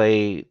 I'm gonna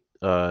play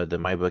the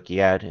MyBookie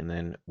ad, and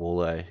then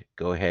we'll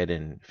go ahead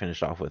and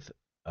finish off with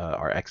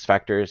our X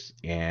factors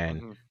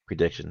and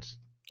predictions.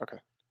 Okay.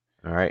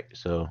 All right,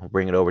 so we'll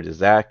bring it over to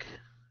Zach.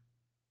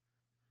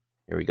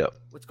 Here we go.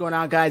 What's going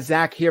on, guys?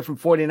 Zach here from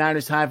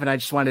 49ers Hive, and I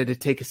just wanted to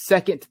take a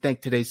second to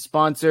thank today's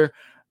sponsor,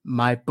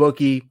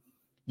 MyBookie.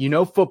 You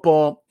know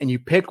football, and you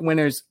pick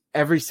winners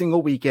every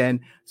single weekend,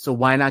 so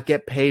why not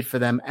get paid for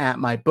them at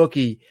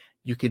MyBookie?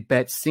 You could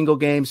bet single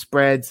game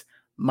spreads,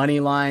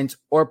 money lines,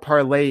 or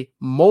parlay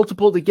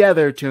multiple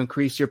together to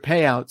increase your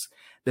payouts.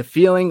 The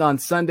feeling on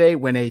Sunday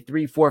when a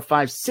 3, 4,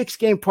 5, 6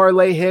 game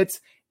parlay hits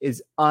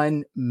is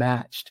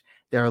unmatched.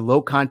 There are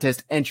low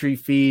contest entry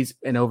fees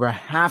and over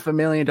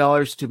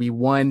 $500,000 to be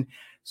won.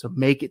 So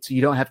make it so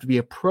you don't have to be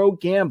a pro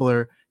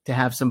gambler to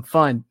have some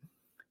fun.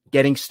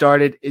 Getting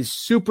started is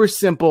super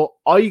simple.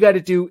 All you got to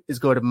do is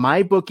go to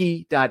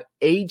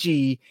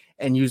mybookie.ag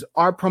and use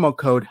our promo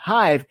code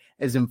HIVE,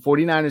 as in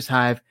 49ers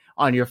Hive,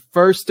 on your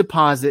first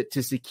deposit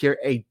to secure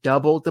a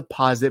double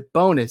deposit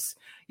bonus.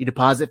 You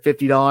deposit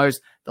 $50,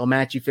 they'll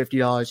match you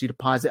 $50. You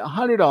deposit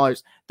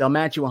 $100, they'll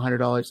match you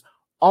 $100,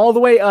 all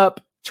the way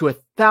up to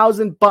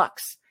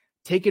 $1,000.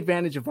 Take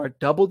advantage of our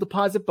double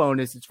deposit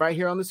bonus. It's right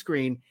here on the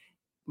screen.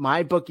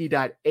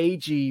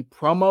 mybookie.ag,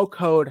 promo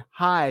code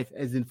HIVE,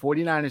 as in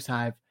 49ers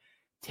Hive.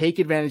 Take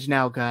advantage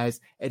now, guys,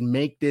 and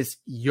make this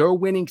your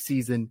winning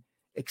season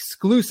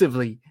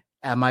exclusively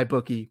at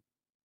MyBookie.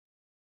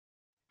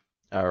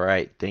 All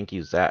right. Thank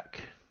you, Zach.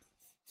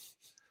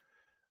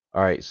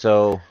 All right.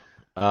 So,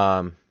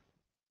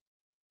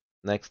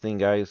 next thing,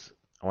 guys,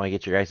 I want to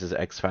get your guys'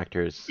 X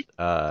factors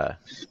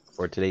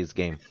for today's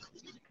game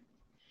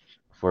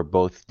for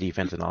both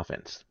defense and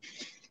offense.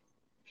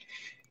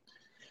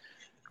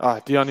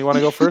 Dion, you want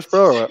to go first,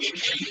 bro? Or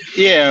what?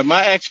 Yeah,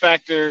 my X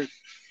factor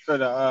for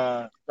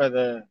the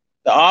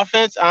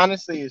offense,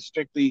 honestly, is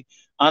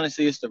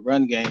it's the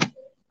run game.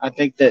 I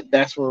think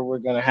that's where we're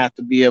gonna have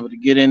to be able to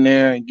get in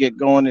there and get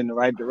going in the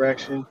right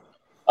direction.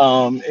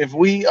 If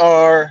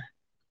we're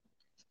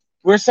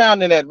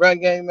sounding that run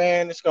game,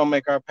 man, it's gonna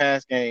make our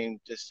pass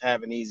game just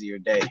have an easier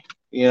day.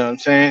 You know what I'm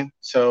saying?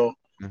 So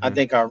I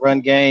think our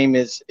run game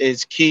is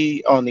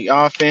key on the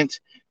offense,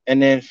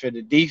 and then for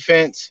the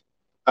defense,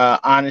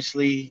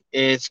 honestly,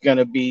 it's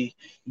gonna be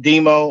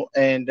Demo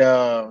and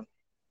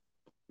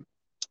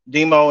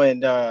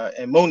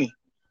Mooney.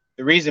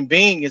 The reason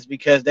being is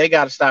because they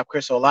got to stop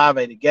Chris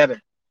Olave together.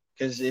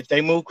 Because if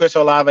they move Chris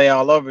Olave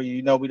all over,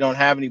 we don't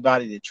have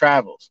anybody that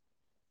travels.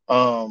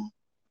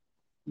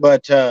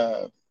 But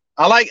I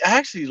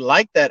actually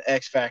like that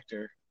X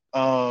factor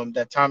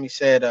that Tommy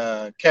said.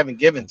 Kevin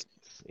Givens.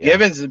 Yeah.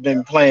 Givens has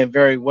been playing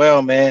very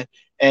well, man.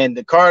 And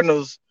the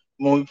Cardinals,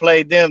 when we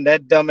played them,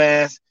 that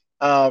dumbass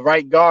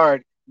right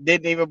guard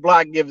didn't even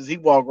block Givens. He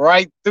walked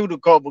right through the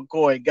Colt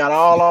McCoy, got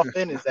all off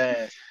in his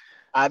ass.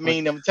 I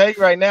mean, I'm telling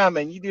you right now,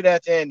 man, you do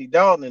that to Andy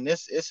Dalton, and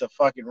it's a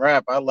fucking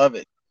wrap. I love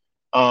it.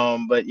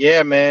 But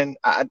yeah, man,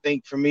 I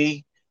think for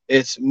me,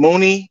 it's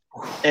Mooney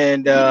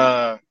and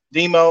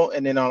Demo,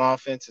 and then on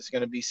offense, it's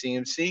going to be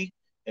CMC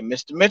and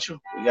Mr. Mitchell.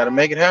 We got to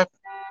make it happen.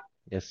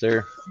 Yes,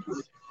 sir.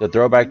 The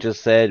throwback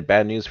just said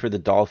bad news for the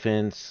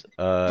Dolphins.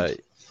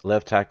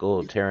 Left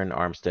tackle Terran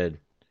Armstead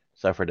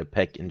suffered a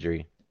pec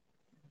injury.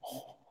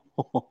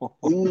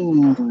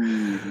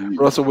 Ooh.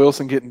 Russell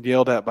Wilson getting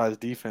yelled at by his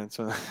defense.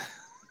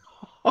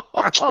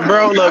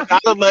 Bro, look,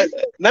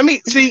 let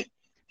me see.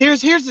 Here's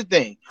the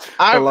thing.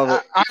 I've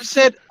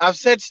said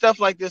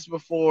stuff like this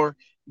before,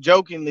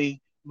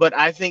 jokingly, but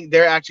I think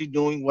they're actually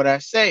doing what I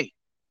say.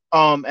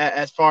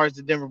 As far as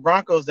the Denver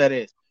Broncos, that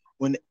is,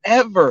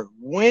 whenever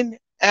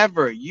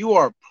you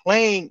are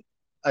playing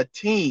a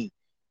team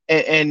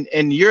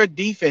and your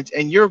defense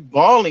and you're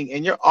balling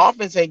and your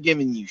offense ain't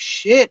giving you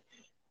shit,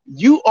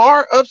 you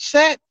are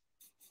upset.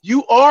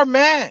 You are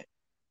mad.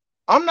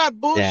 I'm not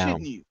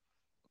bullshitting you.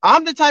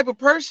 I'm the type of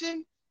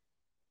person,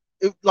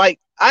 I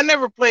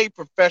never played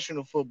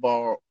professional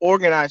football or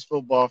organized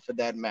football for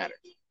that matter.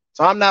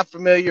 So I'm not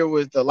familiar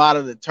with a lot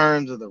of the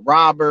terms of the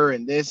robber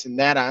and this and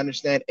that. I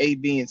understand A,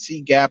 B, and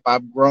C gap.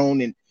 I've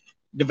grown and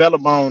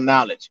developed my own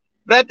knowledge.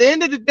 But at the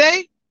end of the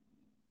day,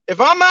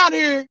 if I'm out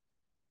here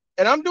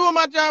and I'm doing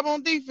my job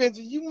on defense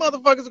and you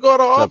motherfuckers go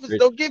to offense,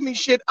 don't give me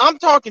shit, I'm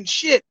talking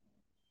shit.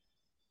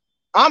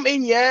 I'm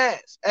in your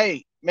ass.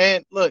 Hey,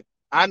 man, look,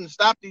 I done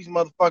stopped these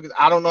motherfuckers.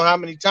 I don't know how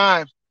many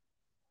times.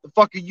 The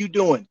fuck are you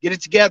doing? Get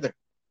it together.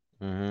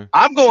 Mm-hmm.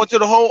 I'm going to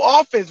the whole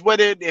offense.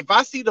 If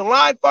I see the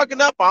line fucking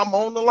up, I'm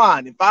on the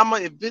line. If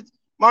it's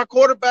my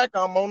quarterback,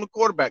 I'm on the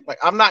quarterback.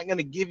 I'm not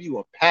gonna give you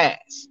a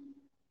pass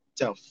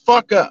to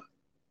fuck up.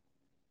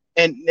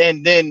 And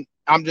then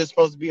I'm just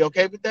supposed to be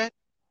okay with that.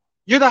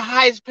 You're the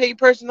highest paid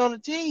person on the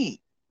team.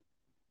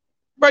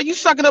 Bro, you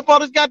sucking up all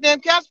this goddamn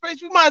cap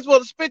space. We might as well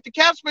have spent the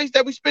cap space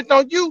that we spent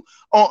on you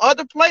on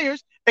other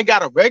players and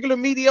got a regular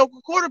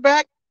mediocre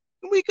quarterback,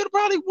 and we could have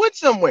probably went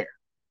somewhere.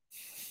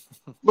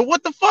 But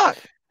what the fuck?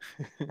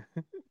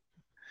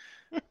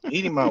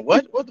 Eating my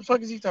what? What the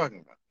fuck is he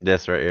talking about?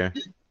 That's right here.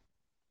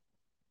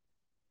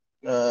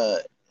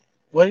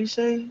 What did he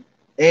say?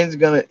 Ends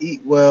gonna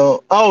eat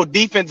well. Oh,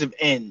 defensive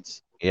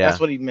ends. Yeah. That's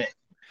what he meant.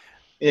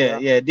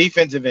 Yeah,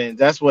 defensive ends.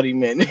 That's what he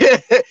meant.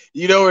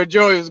 You know where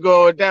Joey was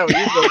going with that one.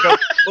 He's gonna come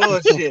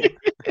with bullshit.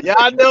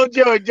 Y'all know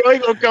Joey. Joey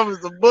gonna come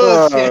with some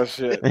bullshit. Oh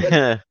shit.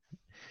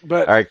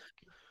 But all right,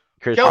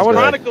 Chris, Kells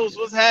Chronicles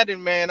was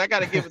having, man. I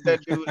gotta give it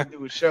that dude to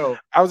do a show.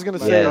 I was gonna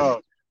say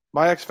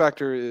my X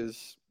factor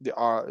is the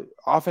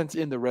offense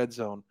in the red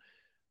zone,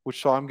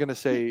 so I'm gonna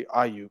say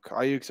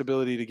Ayuk's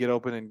ability to get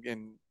open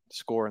and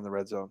score in the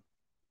red zone.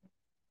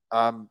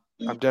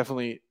 I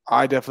definitely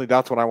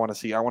that's what I want to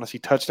see. I want to see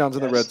touchdowns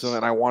in the red zone,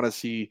 and I want to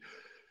see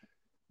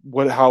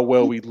how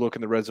well we look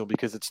in the red zone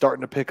because it's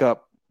starting to pick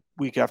up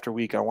week after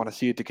week. I want to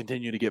see it to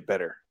continue to get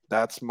better.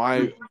 That's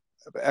my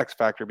X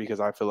factor because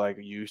I feel like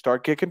you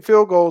start kicking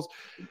field goals,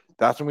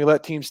 that's when we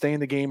let teams stay in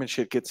the game and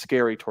shit gets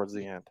scary towards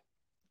the end.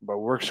 But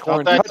we're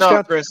scoring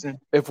touchdowns.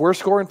 If we're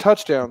scoring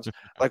touchdowns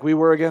like we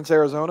were against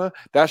Arizona,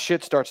 that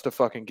shit starts to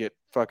get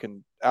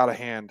out of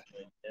hand,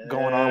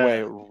 going our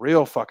way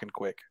real fucking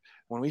quick.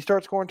 When we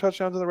start scoring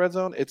touchdowns in the red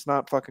zone, it's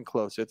not fucking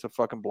close. It's a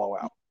fucking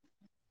blowout.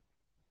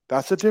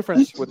 That's the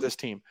difference with this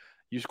team.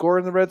 You score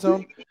in the red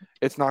zone,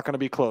 it's not going to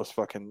be close.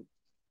 Fucking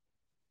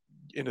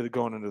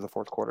going into the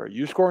fourth quarter.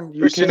 You scoring.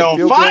 Christian on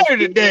fire goals,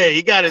 today.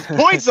 He got his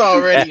points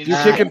already. You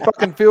kicking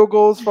fucking field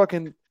goals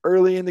fucking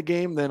early in the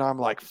game, then I'm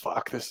like,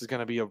 fuck, this is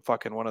going to be a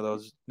fucking one of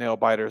those nail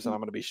biters, and I'm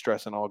going to be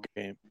stressing all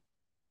game.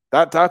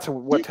 That's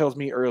what tells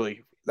me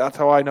early. That's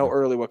how I know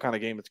early what kind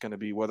of game it's going to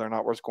be, whether or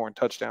not we're scoring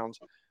touchdowns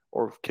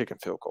or kicking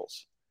field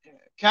goals.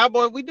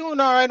 Cowboy, we doing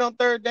all right on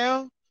third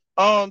down.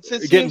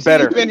 Since getting CMC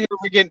better. Has been here,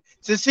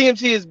 since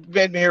CMC has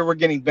been here, we're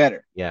getting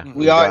better. Yeah,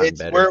 we are.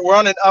 We're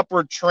on an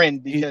upward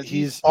trend because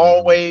he's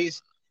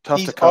always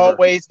helping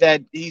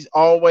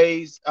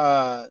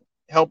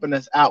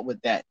us out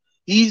with that.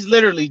 He's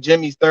literally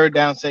Jimmy's third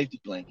down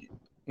safety blanket.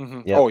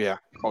 Mm-hmm. Yep. Oh yeah.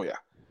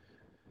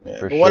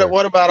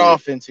 What about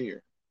offense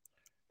here?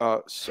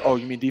 You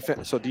mean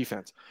defense? So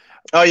defense.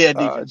 Oh yeah,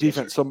 defense.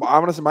 Defense. So I'm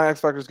gonna say my X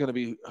factor is gonna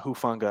be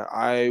Hufanga.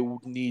 I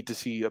need to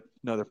see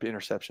another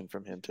interception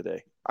from him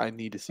today. I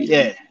need to see.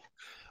 Yeah. Him.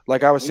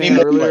 Like I was saying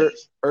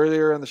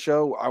earlier in the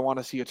show, I want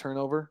to see a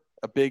turnover,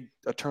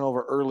 a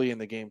turnover early in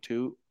the game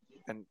too.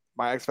 And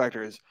my X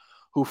factor is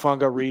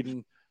Hufanga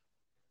reading,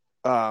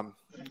 and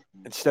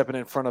stepping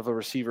in front of a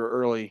receiver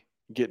early,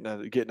 getting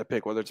a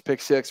pick, whether it's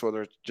pick six,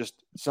 whether it's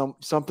just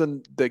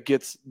something that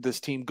gets this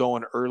team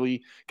going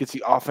early, gets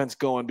the offense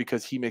going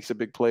because he makes a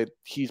big play.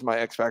 He's my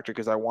X factor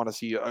because I want to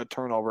see a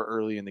turnover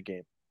early in the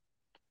game.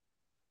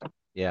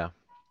 Yeah.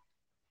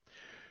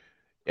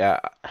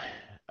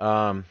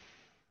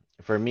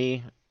 For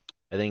me,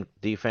 I think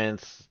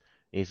defense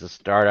needs to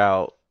start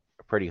out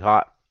pretty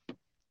hot,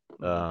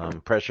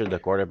 pressure the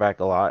quarterback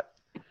a lot,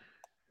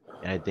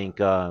 and I think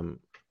I'm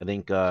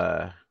gonna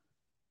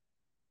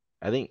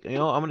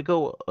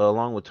go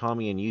along with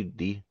Tommy and you,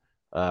 D.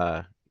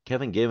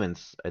 Kevin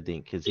Givens, I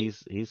think, because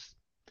he's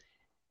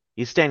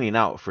standing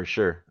out for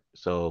sure.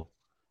 So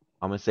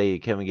I'm gonna say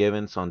Kevin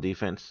Givens on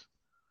defense.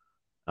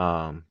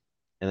 And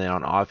then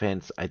on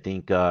offense, I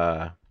think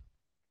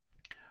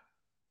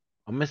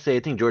I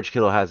think George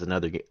Kittle has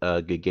another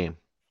good game.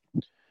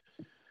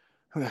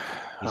 He's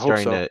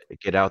starting to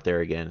get out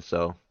there again.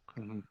 So,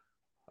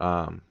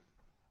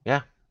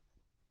 yeah.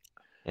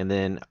 And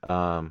then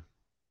I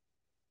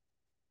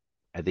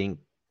think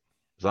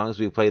as long as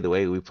we play the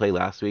way we played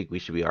last week, we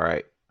should be all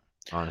right,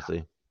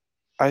 honestly.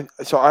 I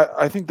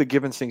think the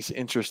Givens thing's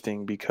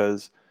interesting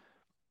because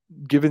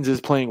Givens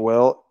is playing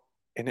well,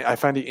 and I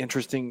find it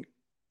interesting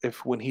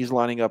when he's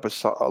lining up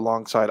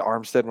alongside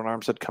Armstead, when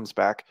Armstead comes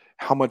back,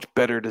 how much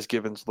better does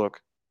Givens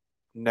look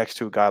next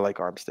to a guy like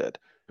Armstead,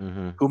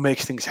 who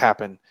makes things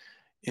happen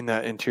in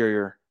that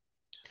interior?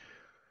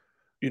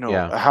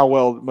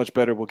 How much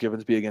better will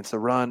Givens be against the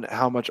run?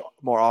 How much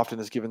more often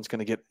is Givens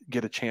going to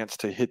get a chance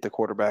to hit the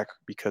quarterback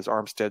because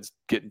Armstead's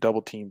getting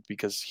double teamed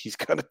because he's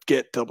going to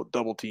get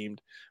double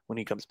teamed when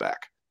he comes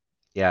back?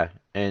 Yeah,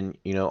 and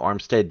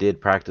Armstead did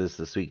practice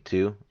this week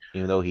too,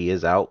 even though he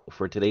is out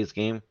for today's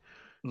game.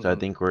 So I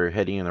think we're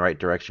heading in the right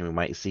direction. We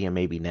might see him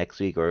maybe next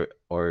week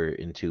or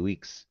in 2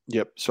 weeks.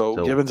 Yep.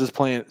 So Givens is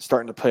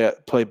starting to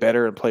play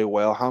better and play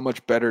well. How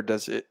much better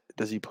does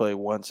he play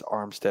once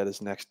Armstead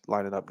is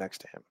lining up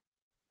next to him?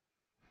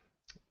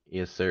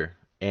 Yes, sir.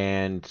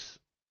 And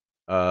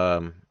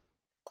you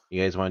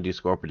guys want to do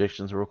score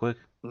predictions real quick?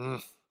 I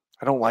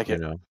don't like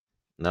it.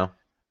 No.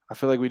 I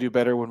feel like we do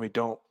better when we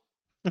don't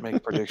make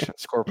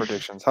score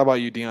predictions. How about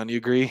you, Dion? You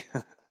agree?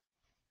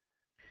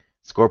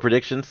 Score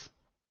predictions?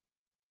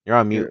 You're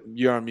on mute.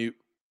 You're on mute.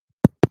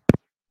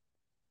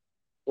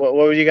 What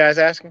were you guys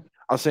asking?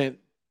 I was saying,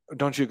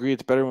 don't you agree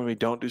it's better when we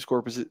don't do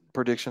score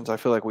predictions? I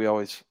feel like we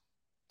always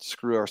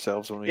screw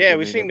ourselves when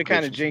we seem to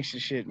kind of jinx the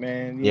shit,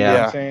 man. You know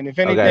what I'm saying? If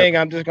anything,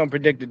 I'm just gonna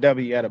predict the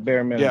W at a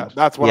bare minimum. Yeah,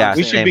 that's what I'm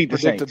saying. We should beat the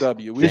predict Saints. The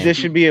W. This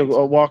should be a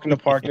walk in the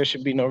park. There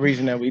should be no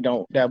reason that we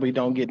don't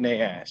get in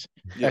their ass.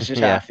 That's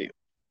just how I feel.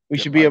 We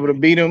should be able to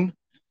beat them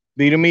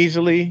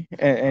easily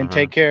and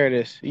take care of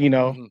this.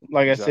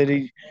 Like I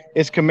said,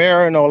 it's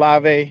Kamara and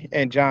Olave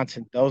and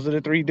Johnson. Those are the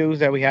three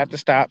dudes that we have to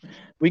stop.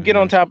 We get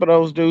on top of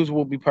those dudes,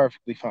 we'll be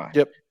perfectly fine.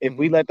 Yep. If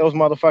we let those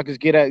motherfuckers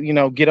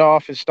get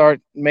off and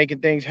start making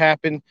things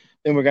happen,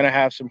 then we're gonna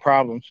have some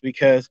problems.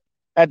 Because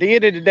at the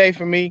end of the day,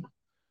 for me,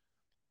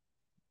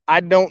 I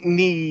don't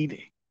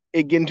need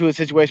it getting to a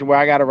situation where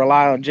I got to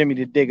rely on Jimmy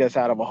to dig us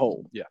out of a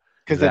hole. Yeah,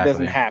 because that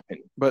doesn't happen.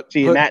 But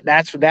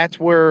that's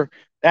where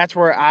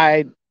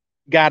I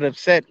got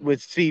upset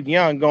with Steve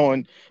Young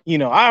going,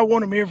 I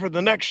want him here for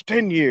the next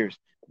 10 years.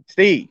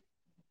 Steve,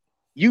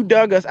 you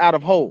dug us out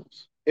of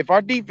holes. If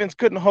our defense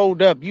couldn't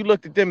hold up, you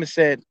looked at them and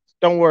said,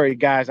 "Don't worry,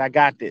 guys, I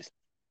got this."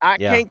 I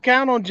Yeah. can't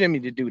count on Jimmy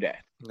to do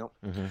that. No.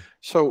 Mm-hmm.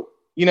 So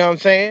You know what I'm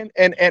saying?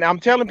 And I'm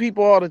telling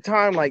people all the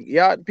time, like,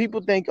 yeah, people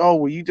think, oh,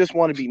 well, you just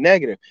want to be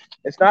negative.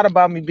 It's not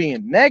about me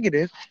being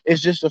negative. It's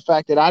just the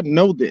fact that I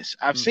know this.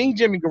 I've seen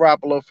Jimmy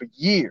Garoppolo for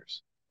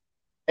years,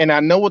 and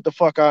I know what the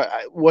fuck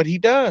what he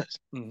does.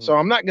 So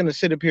I'm not gonna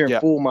sit up here and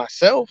fool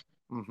myself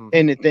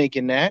into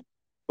thinking that.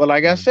 But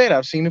like I said,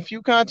 I've seen a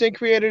few content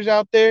creators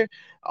out there.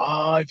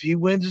 Oh, if he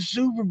wins a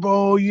Super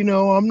Bowl, you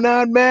know, I'm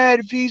not mad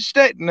if he's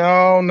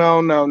No.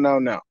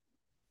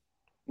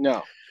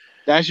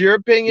 That's your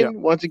opinion. Yeah.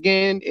 Once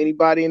again,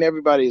 anybody and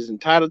everybody is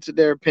entitled to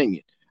their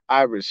opinion.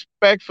 I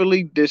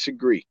respectfully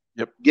disagree.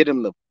 Yep. Get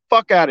him the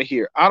fuck out of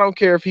here. I don't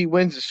care if he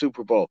wins the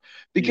Super Bowl.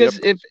 Because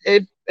if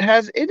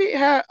has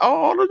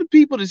all of the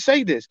people that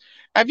say this,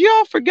 have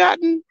y'all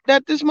forgotten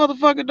that this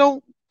motherfucker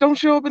don't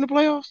show up in the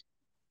playoffs?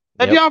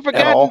 Have Yep. y'all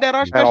forgotten that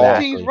our special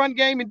Exactly. teams, run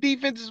game, and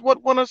defense is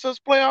what won us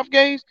playoff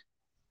games?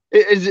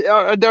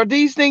 Are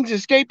these things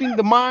escaping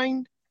the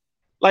mind?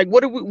 Like,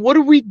 what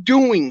are we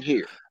doing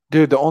here?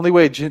 Dude, the only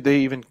way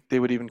they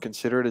would even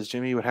consider it is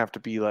Jimmy would have to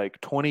be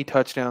like 20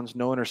 touchdowns,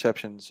 no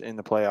interceptions in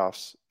the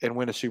playoffs and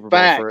win a Super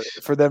Bowl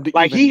for them to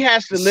like even he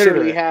has to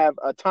literally it. have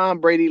a Tom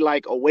Brady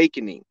like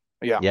awakening.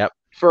 Yeah. Yep.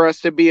 For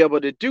us to be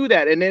able to do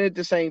that. And then at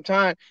the same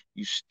time,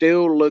 you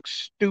still look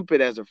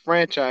stupid as a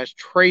franchise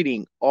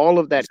trading all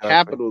of that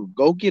capital to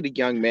go get a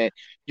young man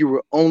you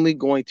were only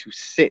going to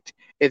sit.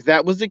 If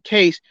that was the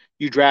case,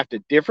 you draft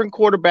a different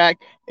quarterback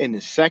in the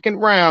second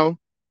round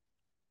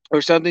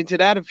or something to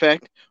that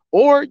effect,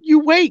 or you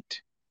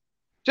wait.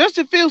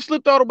 Justin Fields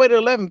slipped all the way to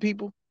 11,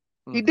 people.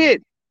 He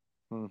did.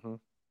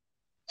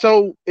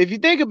 So if you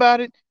think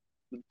about it,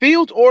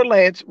 Fields or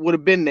Lance would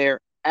have been there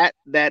at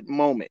that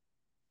moment.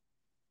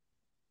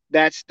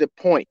 That's the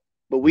point.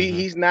 But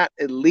he's not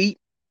elite.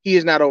 He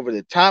is not over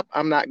the top.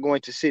 I'm not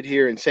going to sit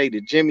here and say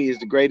that Jimmy is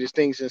the greatest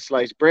thing since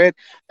sliced bread.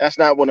 That's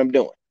not what I'm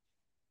doing.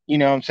 You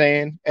know what I'm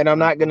saying? And I'm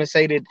not going to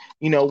say that,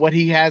 you know, what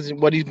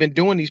he's been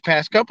doing these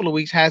past couple of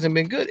weeks hasn't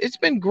been good. It's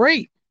been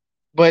great.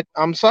 But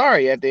I'm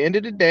sorry, at the end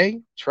of the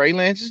day, Trey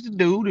Lance is the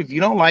dude. If you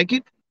don't like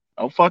it,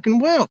 oh fucking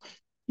well.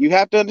 You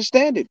have to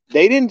understand it.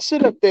 They didn't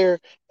sit up there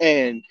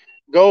and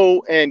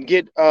go and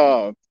get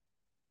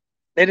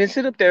they didn't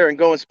sit up there and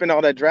go and spend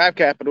all that draft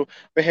capital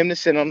for him to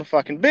sit on the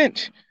fucking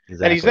bench.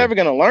 Exactly. And he's never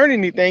going to learn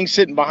anything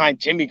sitting behind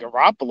Jimmy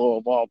Garoppolo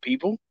of all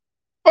people.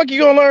 Fuck you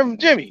going to learn from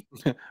Jimmy?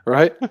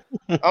 Right?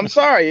 I'm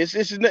sorry. It's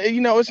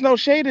you know, it's no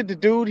shade at the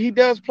dude. He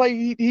does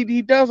play.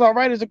 He does all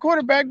right as a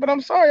quarterback, but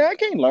I'm sorry. I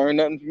can't learn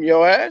nothing from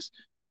your ass.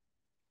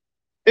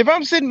 If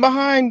I'm sitting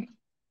behind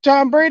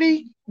Tom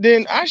Brady,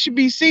 then I should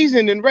be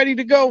seasoned and ready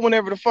to go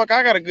whenever the fuck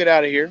I got to get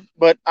out of here.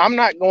 But I'm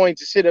not going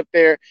to sit up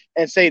there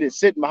and say that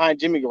sitting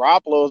behind Jimmy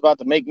Garoppolo is about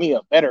to make me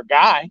a better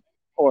guy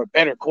or a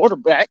better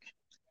quarterback,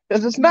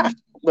 because it's not.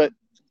 But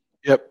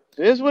it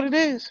is what it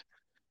is.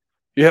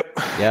 Yep.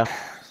 Yeah.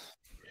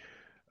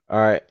 All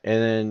right.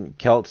 And then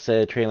Kelt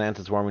said Trey Lance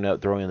is warming up,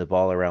 throwing the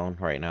ball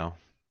around right now.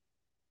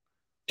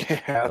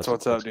 Yeah, that's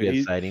what's up, dude.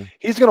 He's going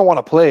to want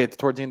to play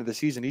towards the end of the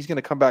season. He's going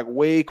to come back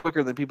way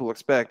quicker than people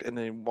expect, and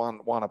then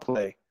want to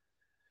play.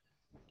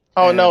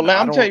 Oh, and no,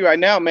 I'm telling you right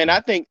now, man,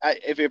 I think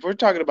if we're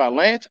talking about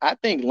Lance, I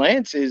think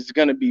Lance is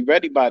going to be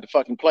ready by the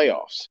fucking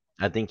playoffs.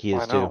 I think he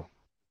is too.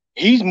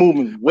 He's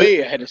moving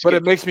way ahead of schedule.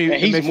 But it makes me,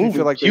 he's moving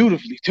feel like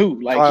beautifully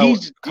too. Like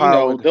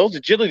Kyle those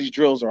agility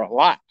drills are a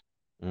lot.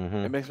 Mm-hmm.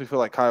 It makes me feel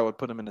like Kyle would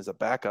put him in as a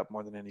backup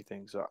more than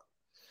anything. So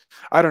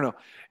I don't know.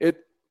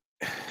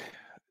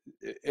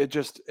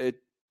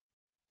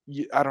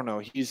 I don't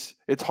know.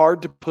 It's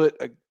hard to put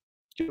a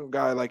young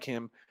guy like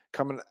him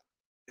coming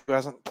who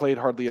hasn't played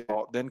hardly at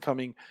all, then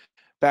coming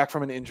back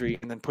from an injury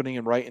and then putting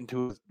him right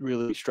into a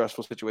really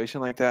stressful situation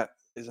like that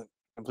isn't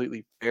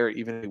completely fair,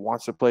 even if he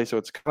wants to play. So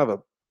it's kind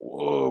of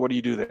whoa, what do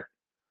you do there?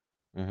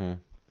 Mm-hmm.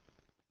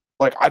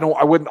 Like,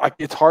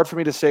 it's hard for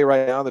me to say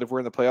right now that if we're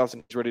in the playoffs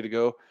and he's ready to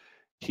go,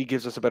 he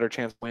gives us a better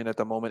chance to win at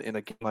the moment in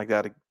a game like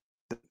that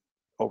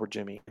over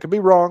Jimmy. I could be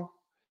wrong,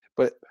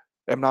 but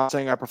I'm not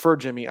saying I prefer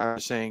Jimmy. I'm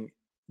just saying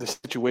the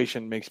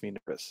situation makes me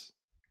nervous.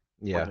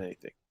 Yeah. More than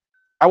anything.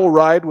 I will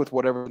ride with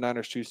whatever the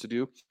Niners choose to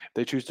do. If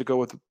they choose to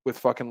go with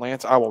fucking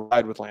Lance, I will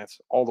ride with Lance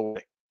all the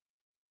way.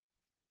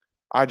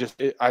 I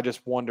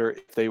just wonder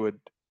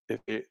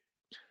if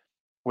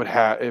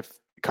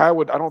Kyle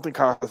would. I don't think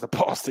Kyle has the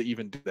balls to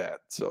even do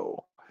that.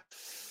 So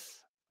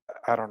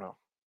I don't know.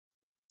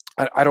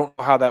 I don't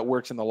know how that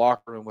works in the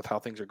locker room with how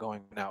things are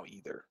going now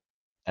either.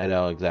 I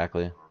know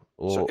exactly.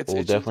 We'll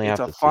definitely have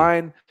to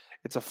see.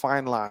 It's a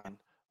fine line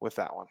with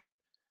that one.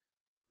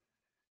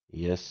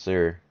 Yes,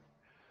 sir.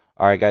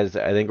 All right, guys.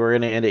 I think we're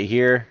gonna end it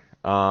here.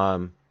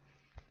 And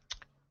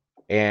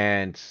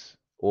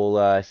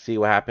we'll see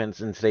what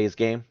happens in today's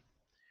game.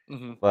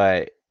 Mm-hmm.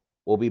 But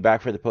we'll be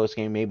back for the post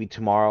game maybe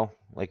tomorrow,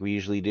 like we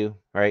usually do.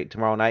 Right,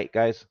 tomorrow night,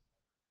 guys,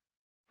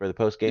 for the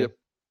post game.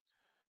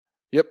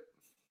 Yep.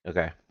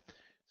 Okay.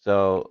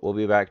 So we'll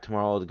be back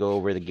tomorrow to go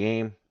over the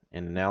game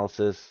and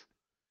analysis.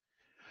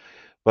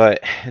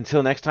 But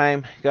until next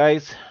time,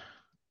 guys,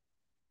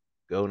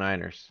 Go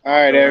Niners. All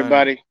right, Go Niners.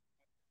 everybody.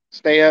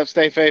 Stay up,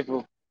 stay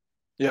faithful.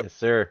 Yep. Yes,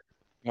 sir.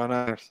 Go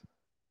Niners.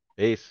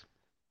 Peace.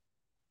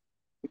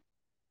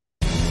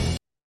 Of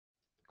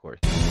course.